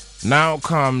 Now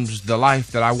comes the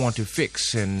life that I want to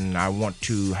fix, and I want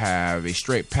to have a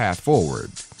straight path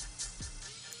forward.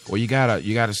 Well, you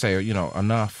gotta say,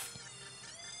 enough.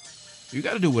 You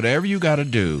gotta do whatever you gotta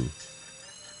do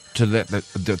to let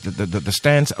the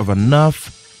stance of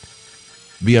enough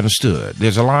be understood.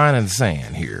 There's a line in the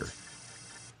sand here.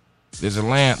 There's a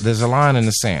line in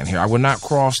the sand here. I will not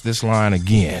cross this line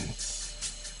again.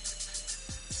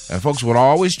 And folks will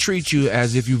always treat you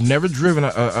as if you've never written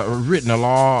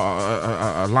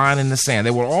a line in the sand.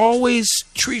 They will always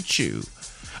treat you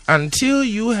until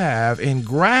you have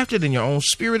engrafted in your own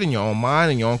spirit, in your own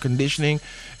mind, in your own conditioning,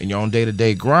 in your own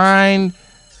day-to-day grind,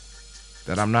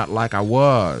 that I'm not like I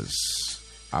was.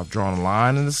 I've drawn a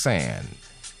line in the sand.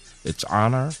 It's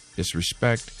honor, it's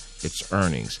respect, it's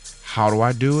earnings. How do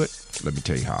I do it? Let me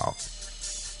tell you how.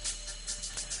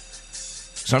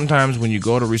 Sometimes when you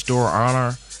go to restore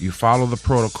honor, you follow the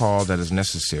protocol that is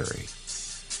necessary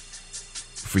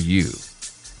for you.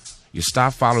 You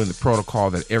stop following the protocol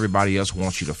that everybody else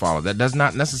wants you to follow. That does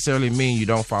not necessarily mean you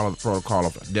don't follow the protocol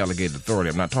of delegated authority.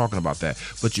 I'm not talking about that.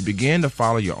 But you begin to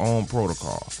follow your own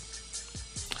protocol.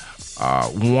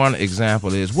 One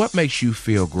example is, what makes you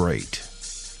feel great?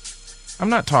 I'm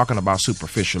not talking about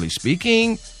superficially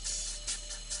speaking.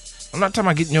 I'm not talking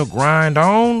about getting your grind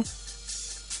on.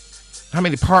 How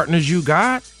many partners you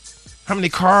got? How many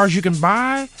cars you can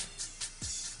buy?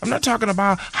 I'm not talking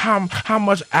about how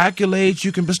much accolades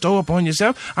you can bestow upon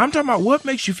yourself. I'm talking about what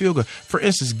makes you feel good. For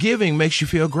instance, giving makes you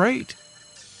feel great.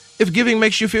 If giving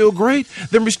makes you feel great,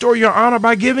 then restore your honor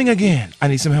by giving again. I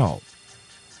need some help.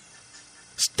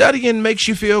 Studying makes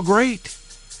you feel great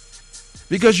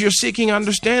because you're seeking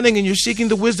understanding and you're seeking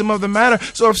the wisdom of the matter.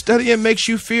 So if studying makes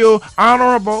you feel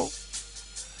honorable,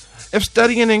 if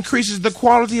studying increases the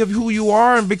quality of who you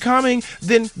are and becoming,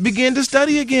 then begin to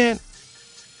study again.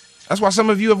 That's why some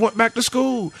of you have went back to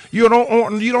school. You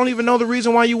don't even know the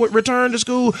reason why you would return to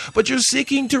school, but you're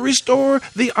seeking to restore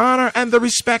the honor and the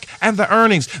respect and the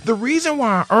earnings. The reason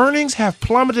why earnings have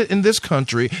plummeted in this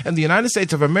country and the United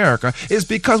States of America is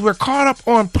because we're caught up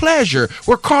on pleasure.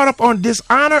 We're caught up on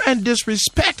dishonor and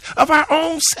disrespect of our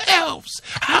own selves.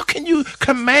 How can you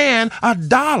command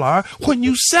 $1 when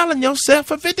you selling yourself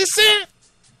for 50 cents?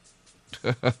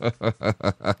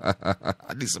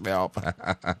 I need some help.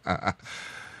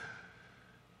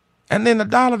 And then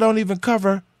 $1 don't even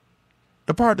cover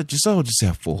the part that you sold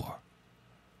yourself for.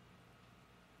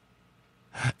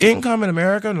 Income in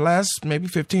America in the last maybe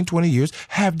 15, 20 years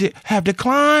have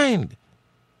declined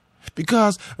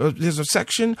because there's a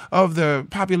section of the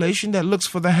population that looks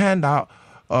for the handout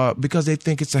because they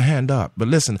think it's a hand up. But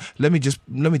listen, let me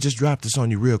just drop this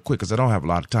on you real quick because I don't have a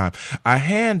lot of time. A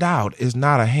handout is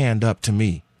not a hand up to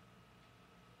me.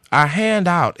 A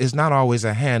handout is not always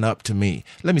a hand up to me.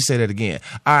 Let me say that again.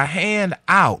 A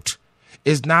handout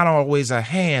is not always a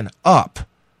hand up.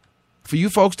 For you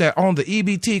folks that own the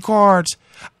EBT cards,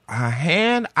 a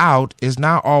hand out is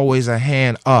not always a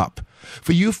hand up.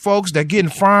 For you folks that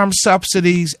getting farm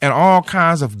subsidies and all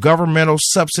kinds of governmental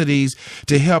subsidies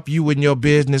to help you in your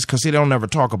business, because they don't ever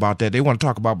talk about that. They want to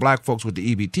talk about black folks with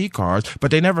the EBT cards,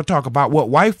 but they never talk about what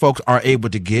white folks are able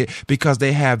to get because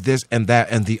they have this and that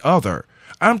and the other.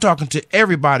 I'm talking to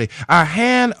everybody. A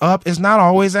hand up is not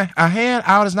always a hand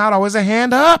out is not always a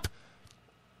hand up.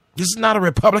 This is not a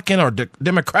Republican or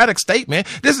Democratic statement.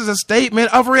 This is a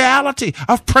statement of reality,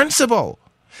 of principle.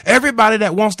 Everybody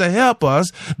that wants to help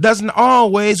us doesn't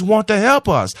always want to help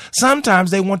us. Sometimes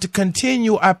they want to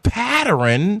continue a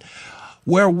pattern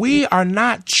where we are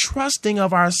not trusting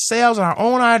of ourselves and our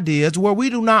own ideas, where we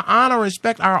do not honor and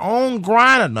respect our own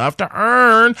grind enough to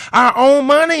earn our own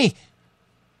money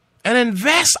and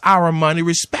invest our money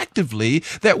respectively,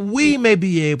 that we may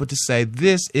be able to say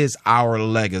this is our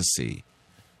legacy.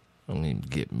 Don't even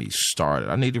get me started.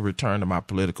 I need to return to my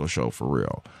political show for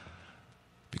real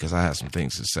because I have some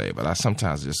things to say, but I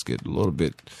sometimes just get a little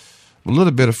bit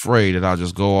afraid that I'll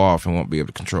just go off and won't be able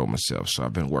to control myself. So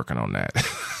I've been working on that.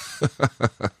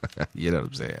 You know what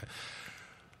I'm saying?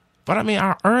 But I mean,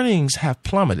 our earnings have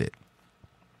plummeted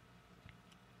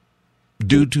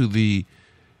due to the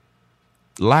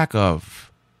lack of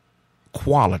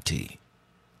quality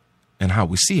in how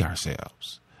we see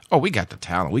ourselves. Oh, we got the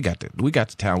talent. We got the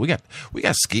talent. We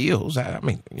got skills. I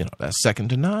mean, that's second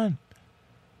to none.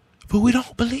 But we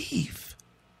don't believe.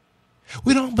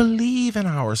 We don't believe in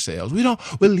ourselves. We don't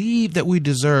believe that we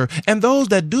deserve. And those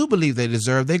that do believe they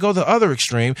deserve, they go the other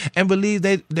extreme and believe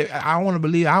I want to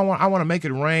believe. I want to make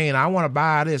it rain. I want to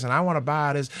buy this and I want to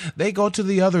buy this. They go to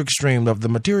the other extreme of the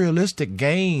materialistic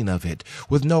gain of it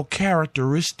with no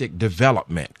character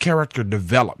development.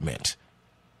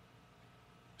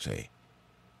 See.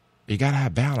 You got to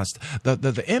have balance.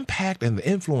 The impact and the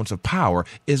influence of power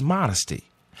is modesty.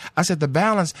 I said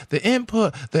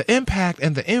the impact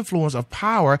and the influence of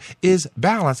power is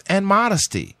balance and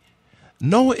modesty.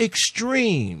 No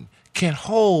extreme can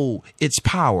hold its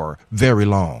power very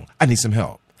long. I need some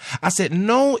help. I said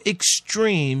no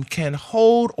extreme can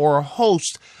hold or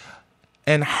host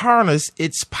and harness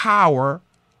its power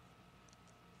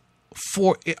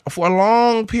for a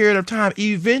long period of time.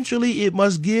 Eventually, it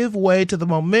must give way to the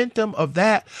momentum of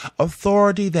that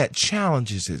authority that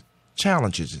challenges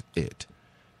it.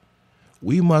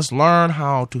 We must learn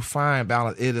how to find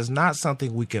balance. It is not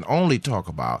something we can only talk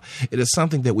about. It is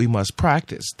something that we must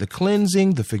practice. The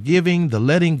cleansing, the forgiving, the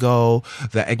letting go,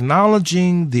 the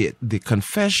acknowledging, the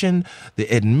confession,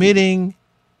 the admitting,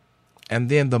 and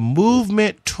then the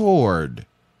movement toward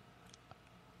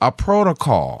a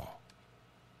protocol.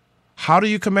 How do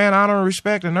you command honor and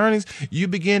respect and earnings? You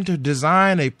begin to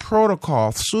design a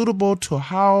protocol suitable to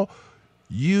how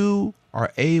you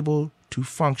are able to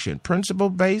function.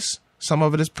 Principle-based. Some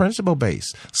of it is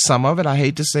principle-based. Some of it, I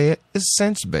hate to say it, is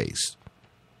sense-based.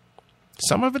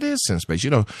 Some of it is sense-based.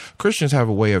 Christians have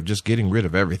a way of just getting rid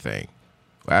of everything.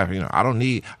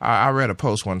 I read a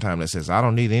post one time that says, I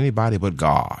don't need anybody but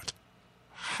God.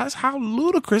 How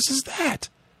ludicrous is that?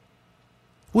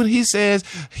 When he says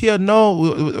he'll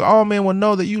know, all men will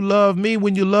know that you love me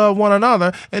when you love one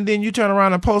another, and then you turn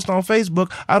around and post on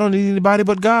Facebook, I don't need anybody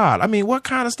but God. I mean, what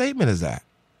kind of statement is that?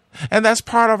 And that's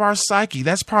part of our psyche.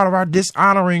 That's part of our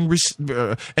dishonoring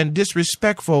and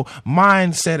disrespectful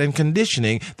mindset and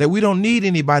conditioning, that we don't need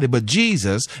anybody but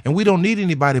Jesus and we don't need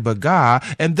anybody but God.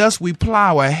 And thus we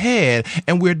plow ahead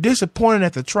and we're disappointed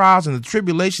at the trials and the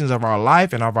tribulations of our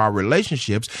life and of our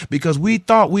relationships because we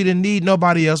thought we didn't need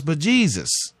nobody else but Jesus.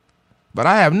 But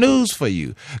I have news for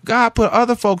you. God put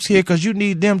other folks here because you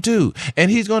need them too. And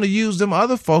he's going to use them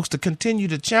other folks to continue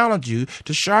to challenge you,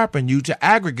 to sharpen you, to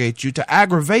aggregate you, to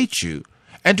aggravate you,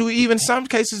 and to even some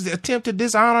cases attempt to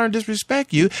dishonor and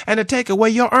disrespect you and to take away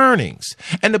your earnings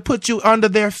and to put you under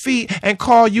their feet and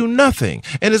call you nothing.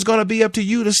 And it's going to be up to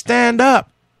you to stand up,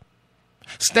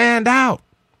 stand out,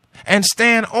 and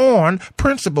stand on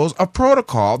principles of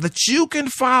protocol that you can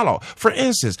follow. For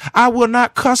instance, I will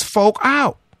not cuss folk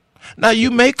out. Now, you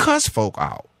may cuss folk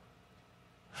out,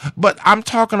 but I'm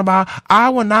talking about I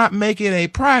will not make it a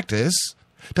practice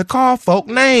to call folk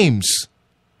names.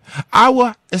 I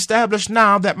will establish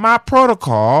now that my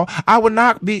protocol, I will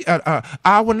not be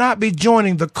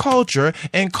joining the culture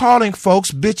and calling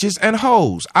folks bitches and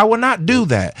hoes. I will not do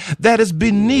that. That is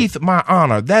beneath my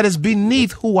honor. That is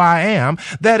beneath who I am.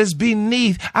 That is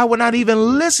beneath. I will not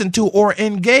even listen to or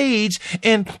engage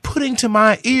in putting to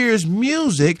my ears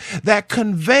music that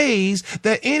conveys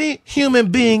that any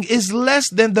human being is less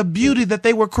than the beauty that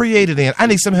they were created in. I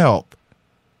need some help.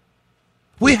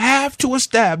 We have to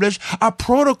establish a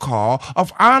protocol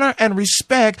of honor and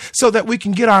respect so that we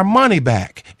can get our money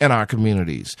back in our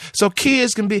communities. So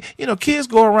kids can be, kids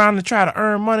go around and try to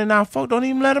earn money. Now, folk don't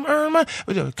even let them earn money.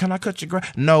 Can I cut your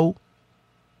grass? No.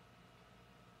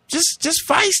 Just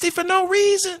feisty for no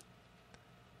reason.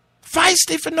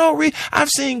 Feisty for no reason. I've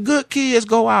seen good kids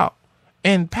go out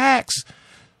in packs,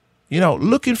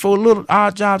 looking for little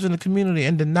odd jobs in the community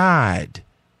and denied.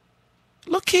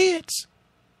 Little kids.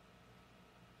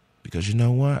 Because you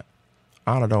know what?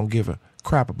 Honor don't give a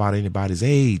crap about anybody's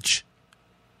age.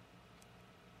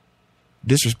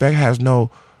 Disrespect has no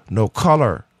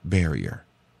color barrier.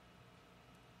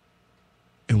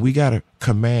 And we got to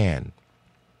command.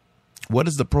 What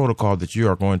is the protocol that you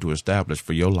are going to establish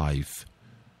for your life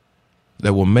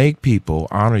that will make people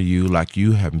honor you like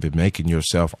you haven't been making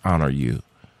yourself honor you?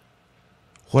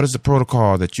 What is the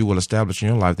protocol that you will establish in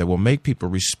your life that will make people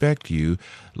respect you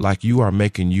like you are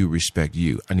making you respect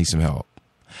you? I need some help.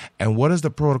 And what is the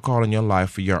protocol in your life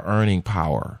for your earning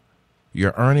power,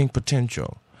 your earning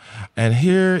potential? And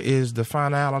here is the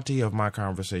finality of my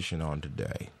conversation on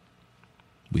today.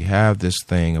 We have this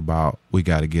thing about we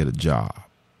got to get a job.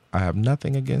 I have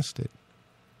nothing against it.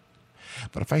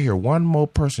 But if I hear one more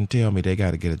person tell me they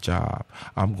got to get a job,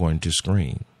 I'm going to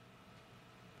scream.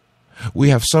 We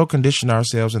have so conditioned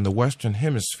ourselves in the Western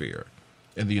Hemisphere,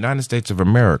 in the United States of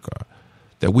America,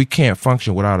 that we can't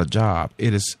function without a job.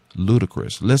 It is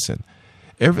ludicrous. Listen,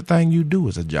 everything you do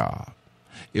is a job.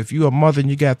 If you're a mother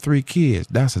and you got 3 kids,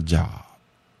 that's a job.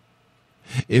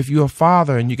 If you're a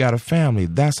father and you got a family,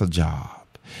 that's a job.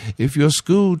 If you're a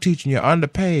school teacher and you're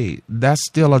underpaid, that's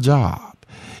still a job.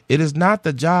 It is not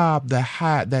the job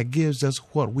that gives us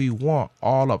what we want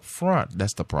all up front.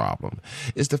 That's the problem.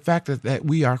 It's the fact that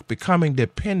we are becoming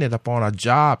dependent upon a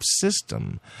job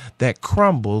system that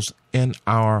crumbles in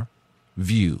our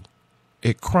view.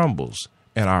 It crumbles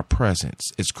in our presence.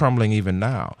 It's crumbling even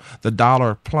now. The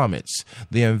dollar plummets.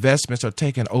 The investments are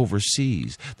taken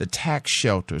overseas. The tax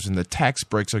shelters and the tax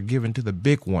breaks are given to the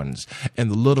big ones,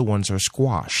 and the little ones are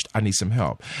squashed. I need some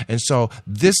help. And so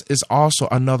this is also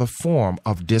another form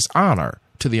of dishonor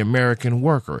to the American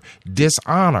worker.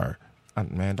 Dishonor. I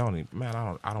don't even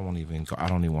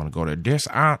want to go there.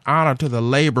 Dishonor to the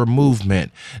labor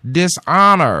movement.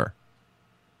 Dishonor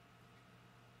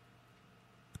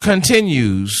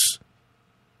continues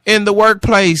in the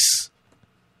workplace.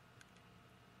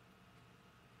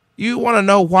 You want to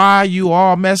know why you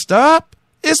all messed up?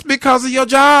 It's because of your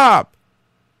job.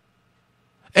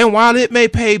 And while it may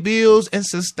pay bills and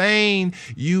sustain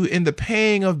you in the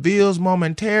paying of bills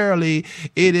momentarily,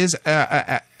 it is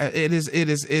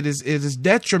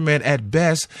detriment at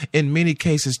best in many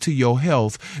cases to your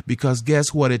health, because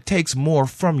guess what? It takes more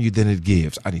from you than it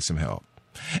gives. I need some help.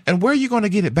 And where are you going to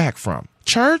get it back from?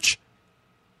 Church?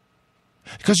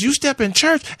 Because you step in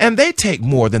church and they take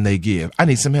more than they give. I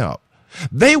need some help.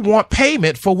 They want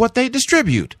payment for what they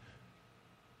distribute.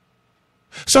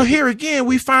 So here again,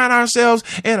 we find ourselves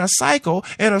in a cycle,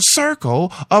 in a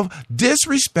circle of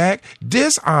disrespect,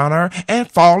 dishonor, and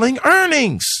falling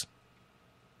earnings.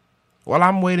 Well,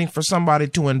 I'm waiting for somebody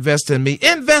to invest in me.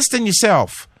 Invest in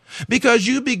yourself, because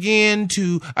you begin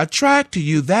to attract to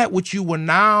you that which you will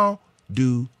now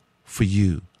do for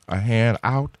you. A hand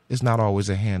out is not always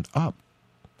a hand up,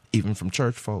 even from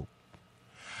church folk.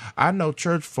 I know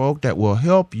church folk that will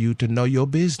help you to know your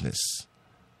business.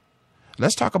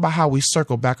 Let's talk about how we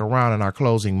circle back around in our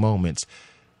closing moments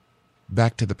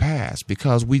back to the past,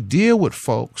 because we deal with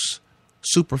folks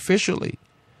superficially.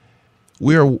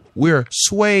 We're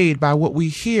swayed by what we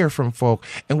hear from folk,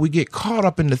 and we get caught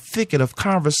up in the thicket of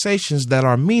conversations that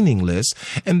are meaningless,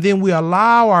 and then we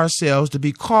allow ourselves to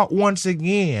be caught once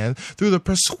again through the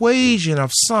persuasion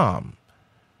of some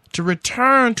to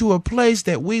return to a place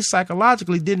that we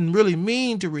psychologically didn't really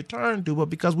mean to return to, but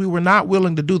because we were not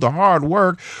willing to do the hard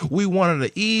work, we wanted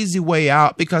an easy way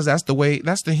out, because that's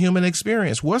the human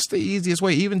experience. What's the easiest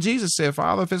way? Even Jesus said,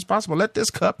 Father, if it's possible, let this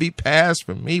cup be passed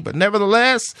from me. But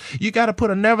nevertheless, you got to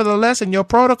put a nevertheless in your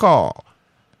protocol.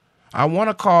 I want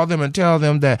to call them and tell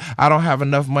them that I don't have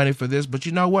enough money for this. But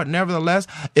you know what? Nevertheless,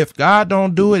 if God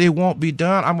don't do it, it won't be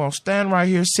done. I'm going to stand right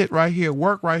here, sit right here,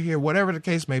 work right here, whatever the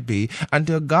case may be,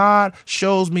 until God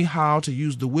shows me how to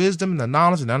use the wisdom and the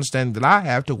knowledge and understanding that I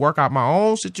have to work out my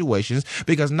own situations,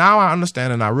 because now I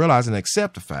understand and I realize and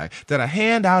accept the fact that a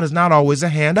handout is not always a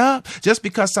hand up. Just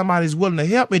because somebody's willing to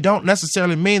help me don't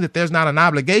necessarily mean that there's not an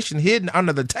obligation hidden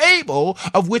under the table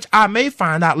of which I may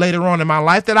find out later on in my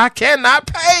life that I cannot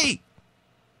pay.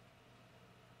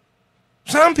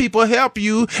 Some people help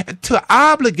you to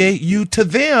obligate you to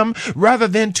them rather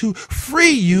than to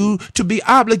free you to be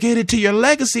obligated to your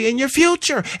legacy and your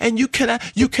future. And you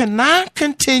cannot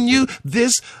continue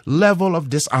this level of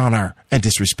dishonor and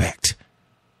disrespect.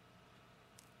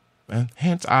 And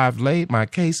hence, I've laid my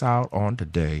case out on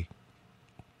today.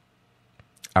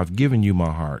 I've given you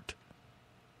my heart.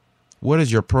 What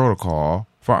is your protocol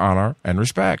for honor and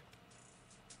respect?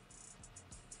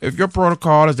 If your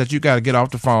protocol is that you got to get off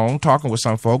the phone talking with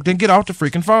some folk, then get off the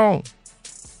freaking phone.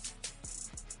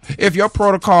 If your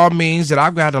protocol means that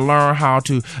I've got to learn how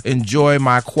to enjoy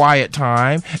my quiet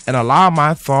time and allow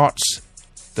my thoughts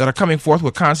that are coming forth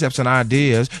with concepts and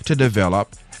ideas to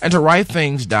develop and to write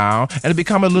things down and to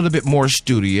become a little bit more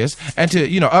studious and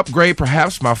to, upgrade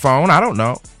perhaps my phone, I don't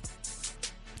know,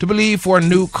 to believe for a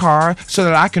new car so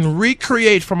that I can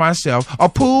recreate for myself a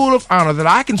pool of honor that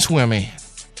I can swim in,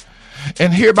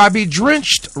 and hereby be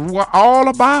drenched all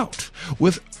about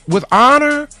with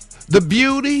honor, the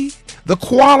beauty, the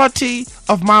quality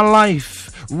of my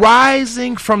life,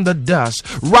 rising from the dust,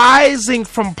 rising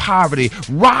from poverty,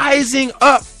 rising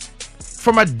up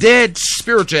from a dead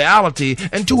spirituality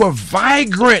into a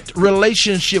vibrant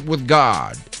relationship with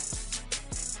God.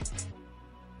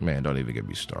 Man, don't even get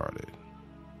me started.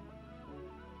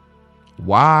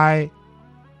 Why?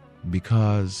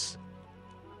 Because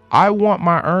I want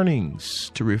my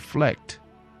earnings to reflect.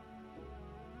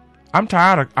 I'm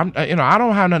tired of, I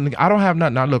don't have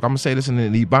nothing. Now, look, I'm going to say this in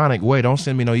an ebonic way. Don't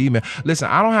send me no email. Listen,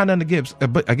 I don't have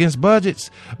nothing against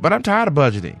budgets, but I'm tired of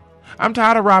budgeting. I'm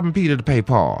tired of robbing Peter to pay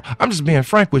Paul. I'm just being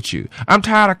frank with you. I'm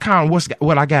tired of counting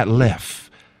what I got left.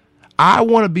 I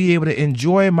want to be able to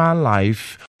enjoy my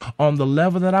life on the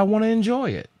level that I want to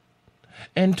enjoy it.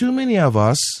 And too many of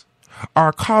us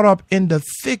are caught up in the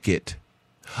thicket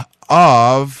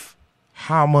of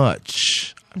how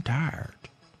much. I'm tired.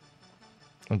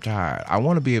 I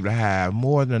want to be able to have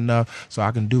more than enough so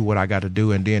I can do what I got to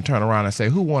do and then turn around and say,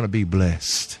 who want to be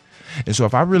blessed? And so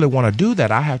if I really want to do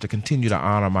that, I have to continue to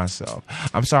honor myself.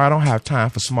 I'm sorry, I don't have time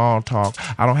for small talk.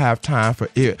 I don't have time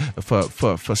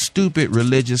for stupid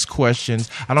religious questions.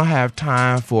 I don't have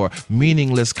time for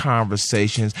meaningless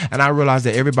conversations. And I realize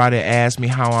that everybody asks me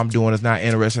how I'm doing is not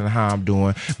interested in how I'm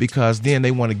doing, because then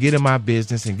they want to get in my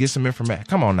business and get some information.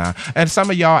 Come on now. And some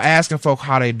of y'all asking folk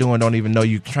how they doing don't even know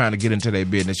you trying to get into their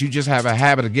business. You just have a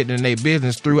habit of getting in their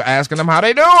business through asking them how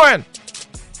they doing.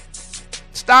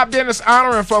 Stop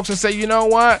dishonoring folks and say, you know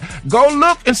what? Go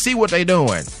look and see what they're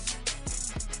doing.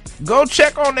 Go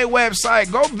check on their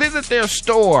website. Go visit their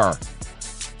store.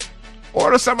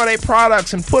 Order some of their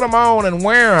products and put them on and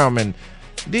wear them. And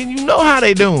then you know how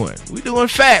they doing. We doing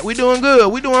fat. We doing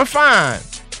good. We doing fine.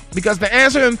 Because the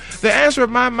answer of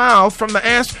my mouth from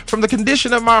the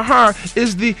condition of my heart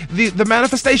is the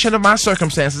manifestation of my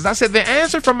circumstances. I said the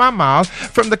answer from my mouth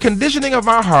from the conditioning of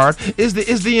my heart is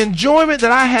the enjoyment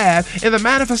that I have in the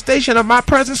manifestation of my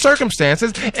present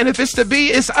circumstances. And if it's to be,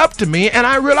 it's up to me. And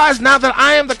I realize now that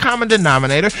I am the common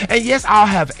denominator. And yes, I'll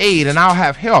have aid and I'll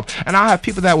have help and I'll have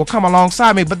people that will come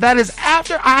alongside me. But that is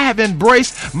after I have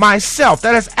embraced myself.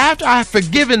 That is after I have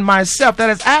forgiven myself. That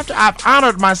is after I've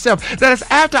honored myself. That is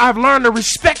after I've learned to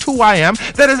respect who I am.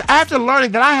 That is after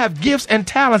learning that I have gifts and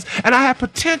talents and I have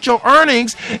potential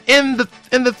earnings in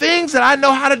the things that I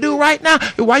know how to do right now.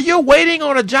 While you're waiting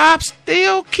on a job,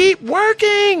 still keep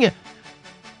working.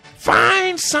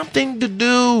 Find something to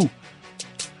do.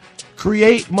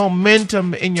 Create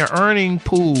momentum in your earning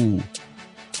pool.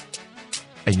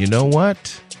 And you know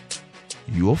what?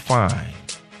 You'll find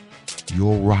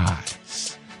you'll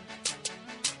rise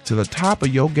to the top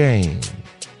of your game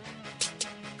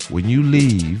when you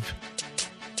leave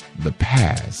the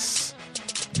past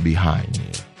behind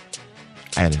you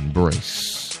and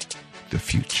embrace the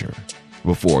future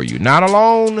before you. Not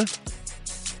alone.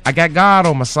 I got God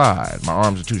on my side. My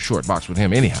arms are too short, box with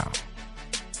him anyhow.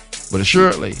 But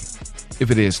assuredly, if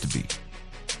it is to be,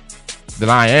 then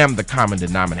I am the common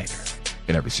denominator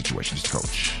in every situation, Mr.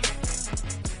 Coach.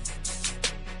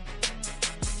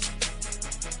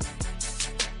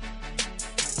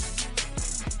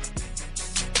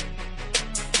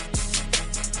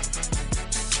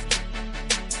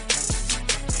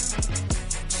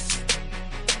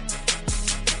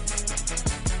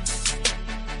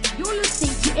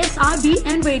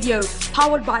 SIBN Radio,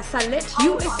 powered by Select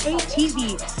USA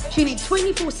TV. Tune in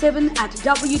 24/7 at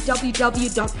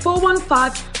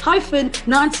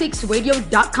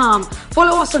www.415-96radio.com.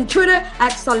 Follow us on Twitter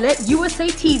at Select USA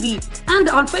TV and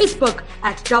on Facebook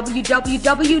at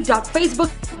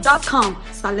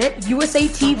www.facebook.com/Select USA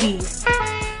TV.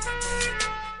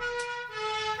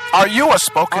 Are you a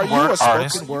spoken word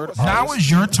artist? Now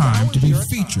is your time to be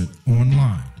featured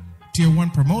online. Tier 1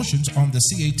 Promotions on the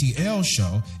CATL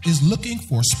show is looking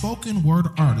for spoken word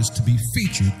artists to be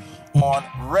featured On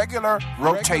regular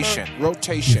rotation.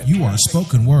 If you are a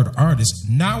spoken word artist,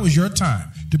 now is your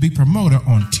time to be promoted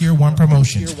on Tier 1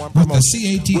 Promotions with the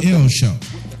CATL show.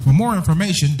 For more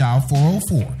information, dial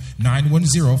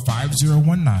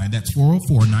 404-910-5019. That's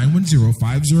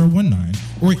 404-910-5019.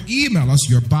 Or email us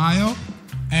your bio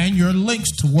and your links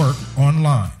to work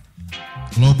online.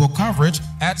 Global coverage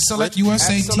at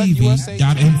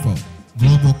selectusatv.info.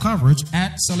 Global coverage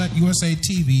at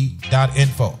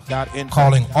selectusatv.info.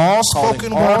 Calling all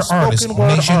spoken word artists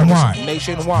nationwide.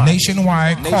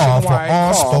 Nationwide call for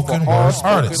all spoken word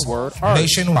artists.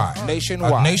 Nationwide. A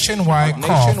nationwide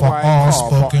call for all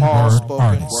spoken word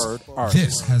artists.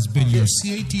 This has been your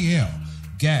CATL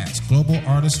GAS Global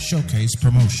Artist Showcase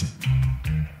promotion.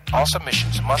 All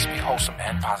submissions must be wholesome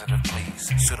and positive, please.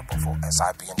 Suitable for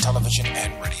SIBN television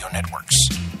and radio networks.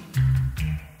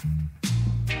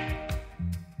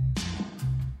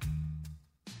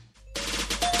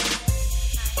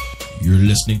 You're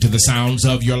listening to the sounds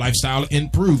of your lifestyle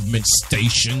improvement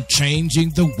station,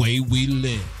 changing the way we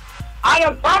live. I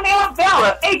am Donnell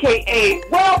Bella, a.k.a.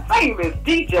 world-famous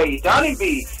DJ Donnie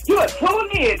B. You are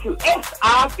tuned in to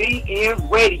SIBN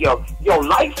Radio, your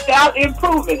lifestyle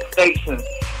improvement station.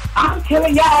 I'm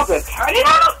telling y'all to turn it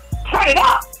up, turn it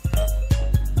up.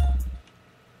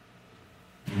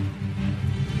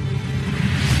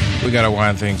 We got to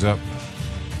wind things up.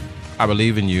 I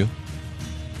believe in you.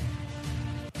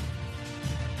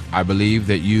 I believe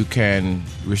that you can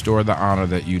restore the honor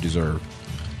that you deserve.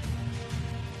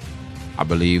 I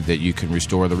believe that you can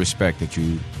restore the respect that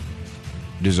you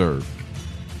deserve.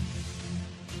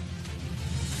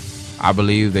 I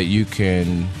believe that you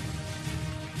can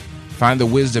find the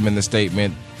wisdom in the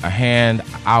statement, a hand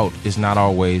out is not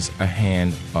always a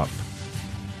hand up.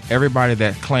 Everybody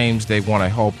that claims they want to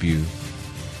help you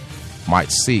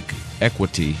might seek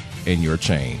equity in your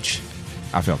change.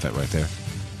 I felt that right there.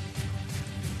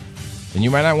 And you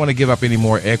might not want to give up any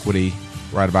more equity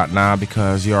right about now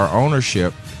because your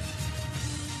ownership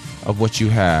of what you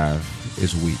have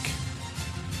is weak.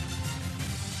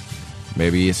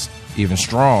 Maybe it's even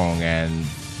strong and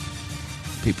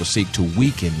people seek to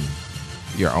weaken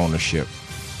your ownership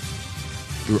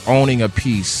through owning a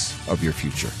piece of your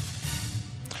future.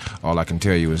 All I can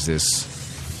tell you is this.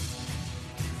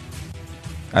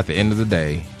 At the end of the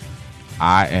day,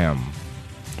 I am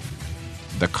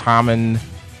the common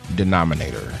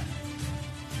denominator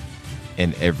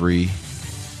in every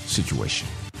situation.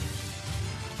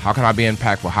 How can I be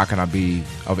impactful? How can I be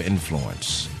of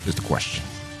influence is the question.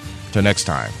 Till next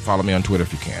time, follow me on Twitter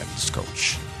if you can. This is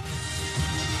Coach.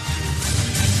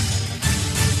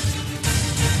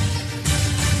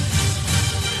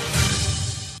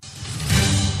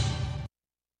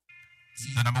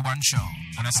 The number one show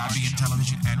on SIBN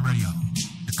television and radio.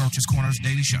 The Coach's Corners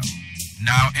Daily Show.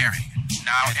 Now airing.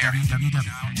 Now at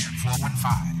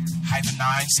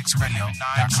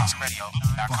www.415-96radio.com.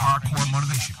 For hardcore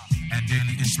motivation and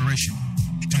daily inspiration,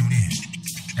 tune in.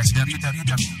 That's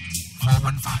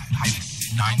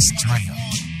www.415-96radio.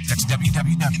 That's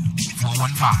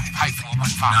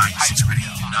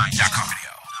www.415-96radio.com.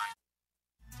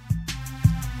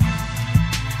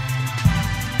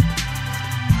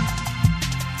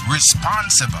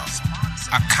 Responsible,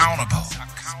 accountable.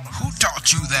 Who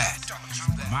taught you that?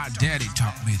 My daddy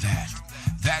taught me that.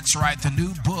 That's right, the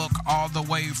new book all the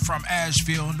way from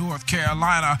Asheville, North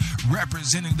Carolina,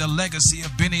 representing the legacy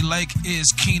of Benny Lake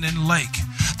is Keenan Lake,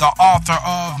 the author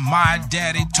of My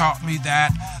Daddy Taught Me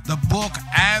That, the book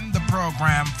and the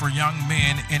program for young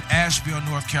men in Asheville,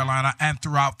 North Carolina, and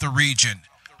throughout the region.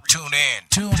 Tune in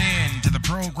to the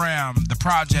program, the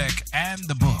project, and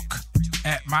the book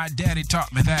at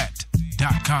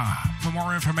mydaddytaughtmethat.com. For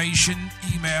more information,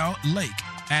 email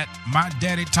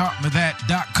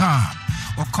lake@mydaddytaughtmethat.com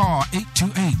or call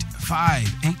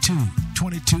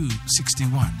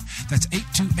 828-582-2261. That's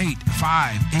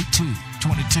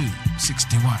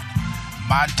 828-582-2261.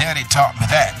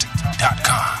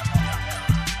 mydaddytaughtmethat.com.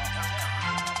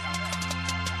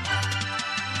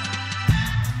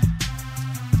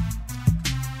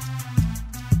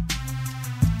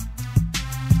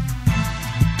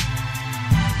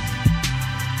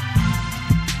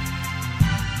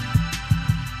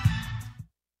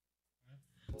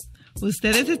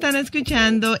 Ustedes están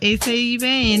escuchando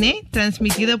SIBN,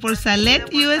 transmitido por Salet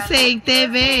USA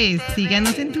TV.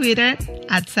 Síganos en Twitter,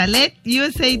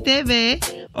 @SaletUSATV,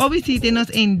 o visítenos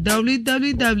en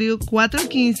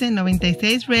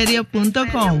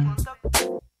www.41596radio.com.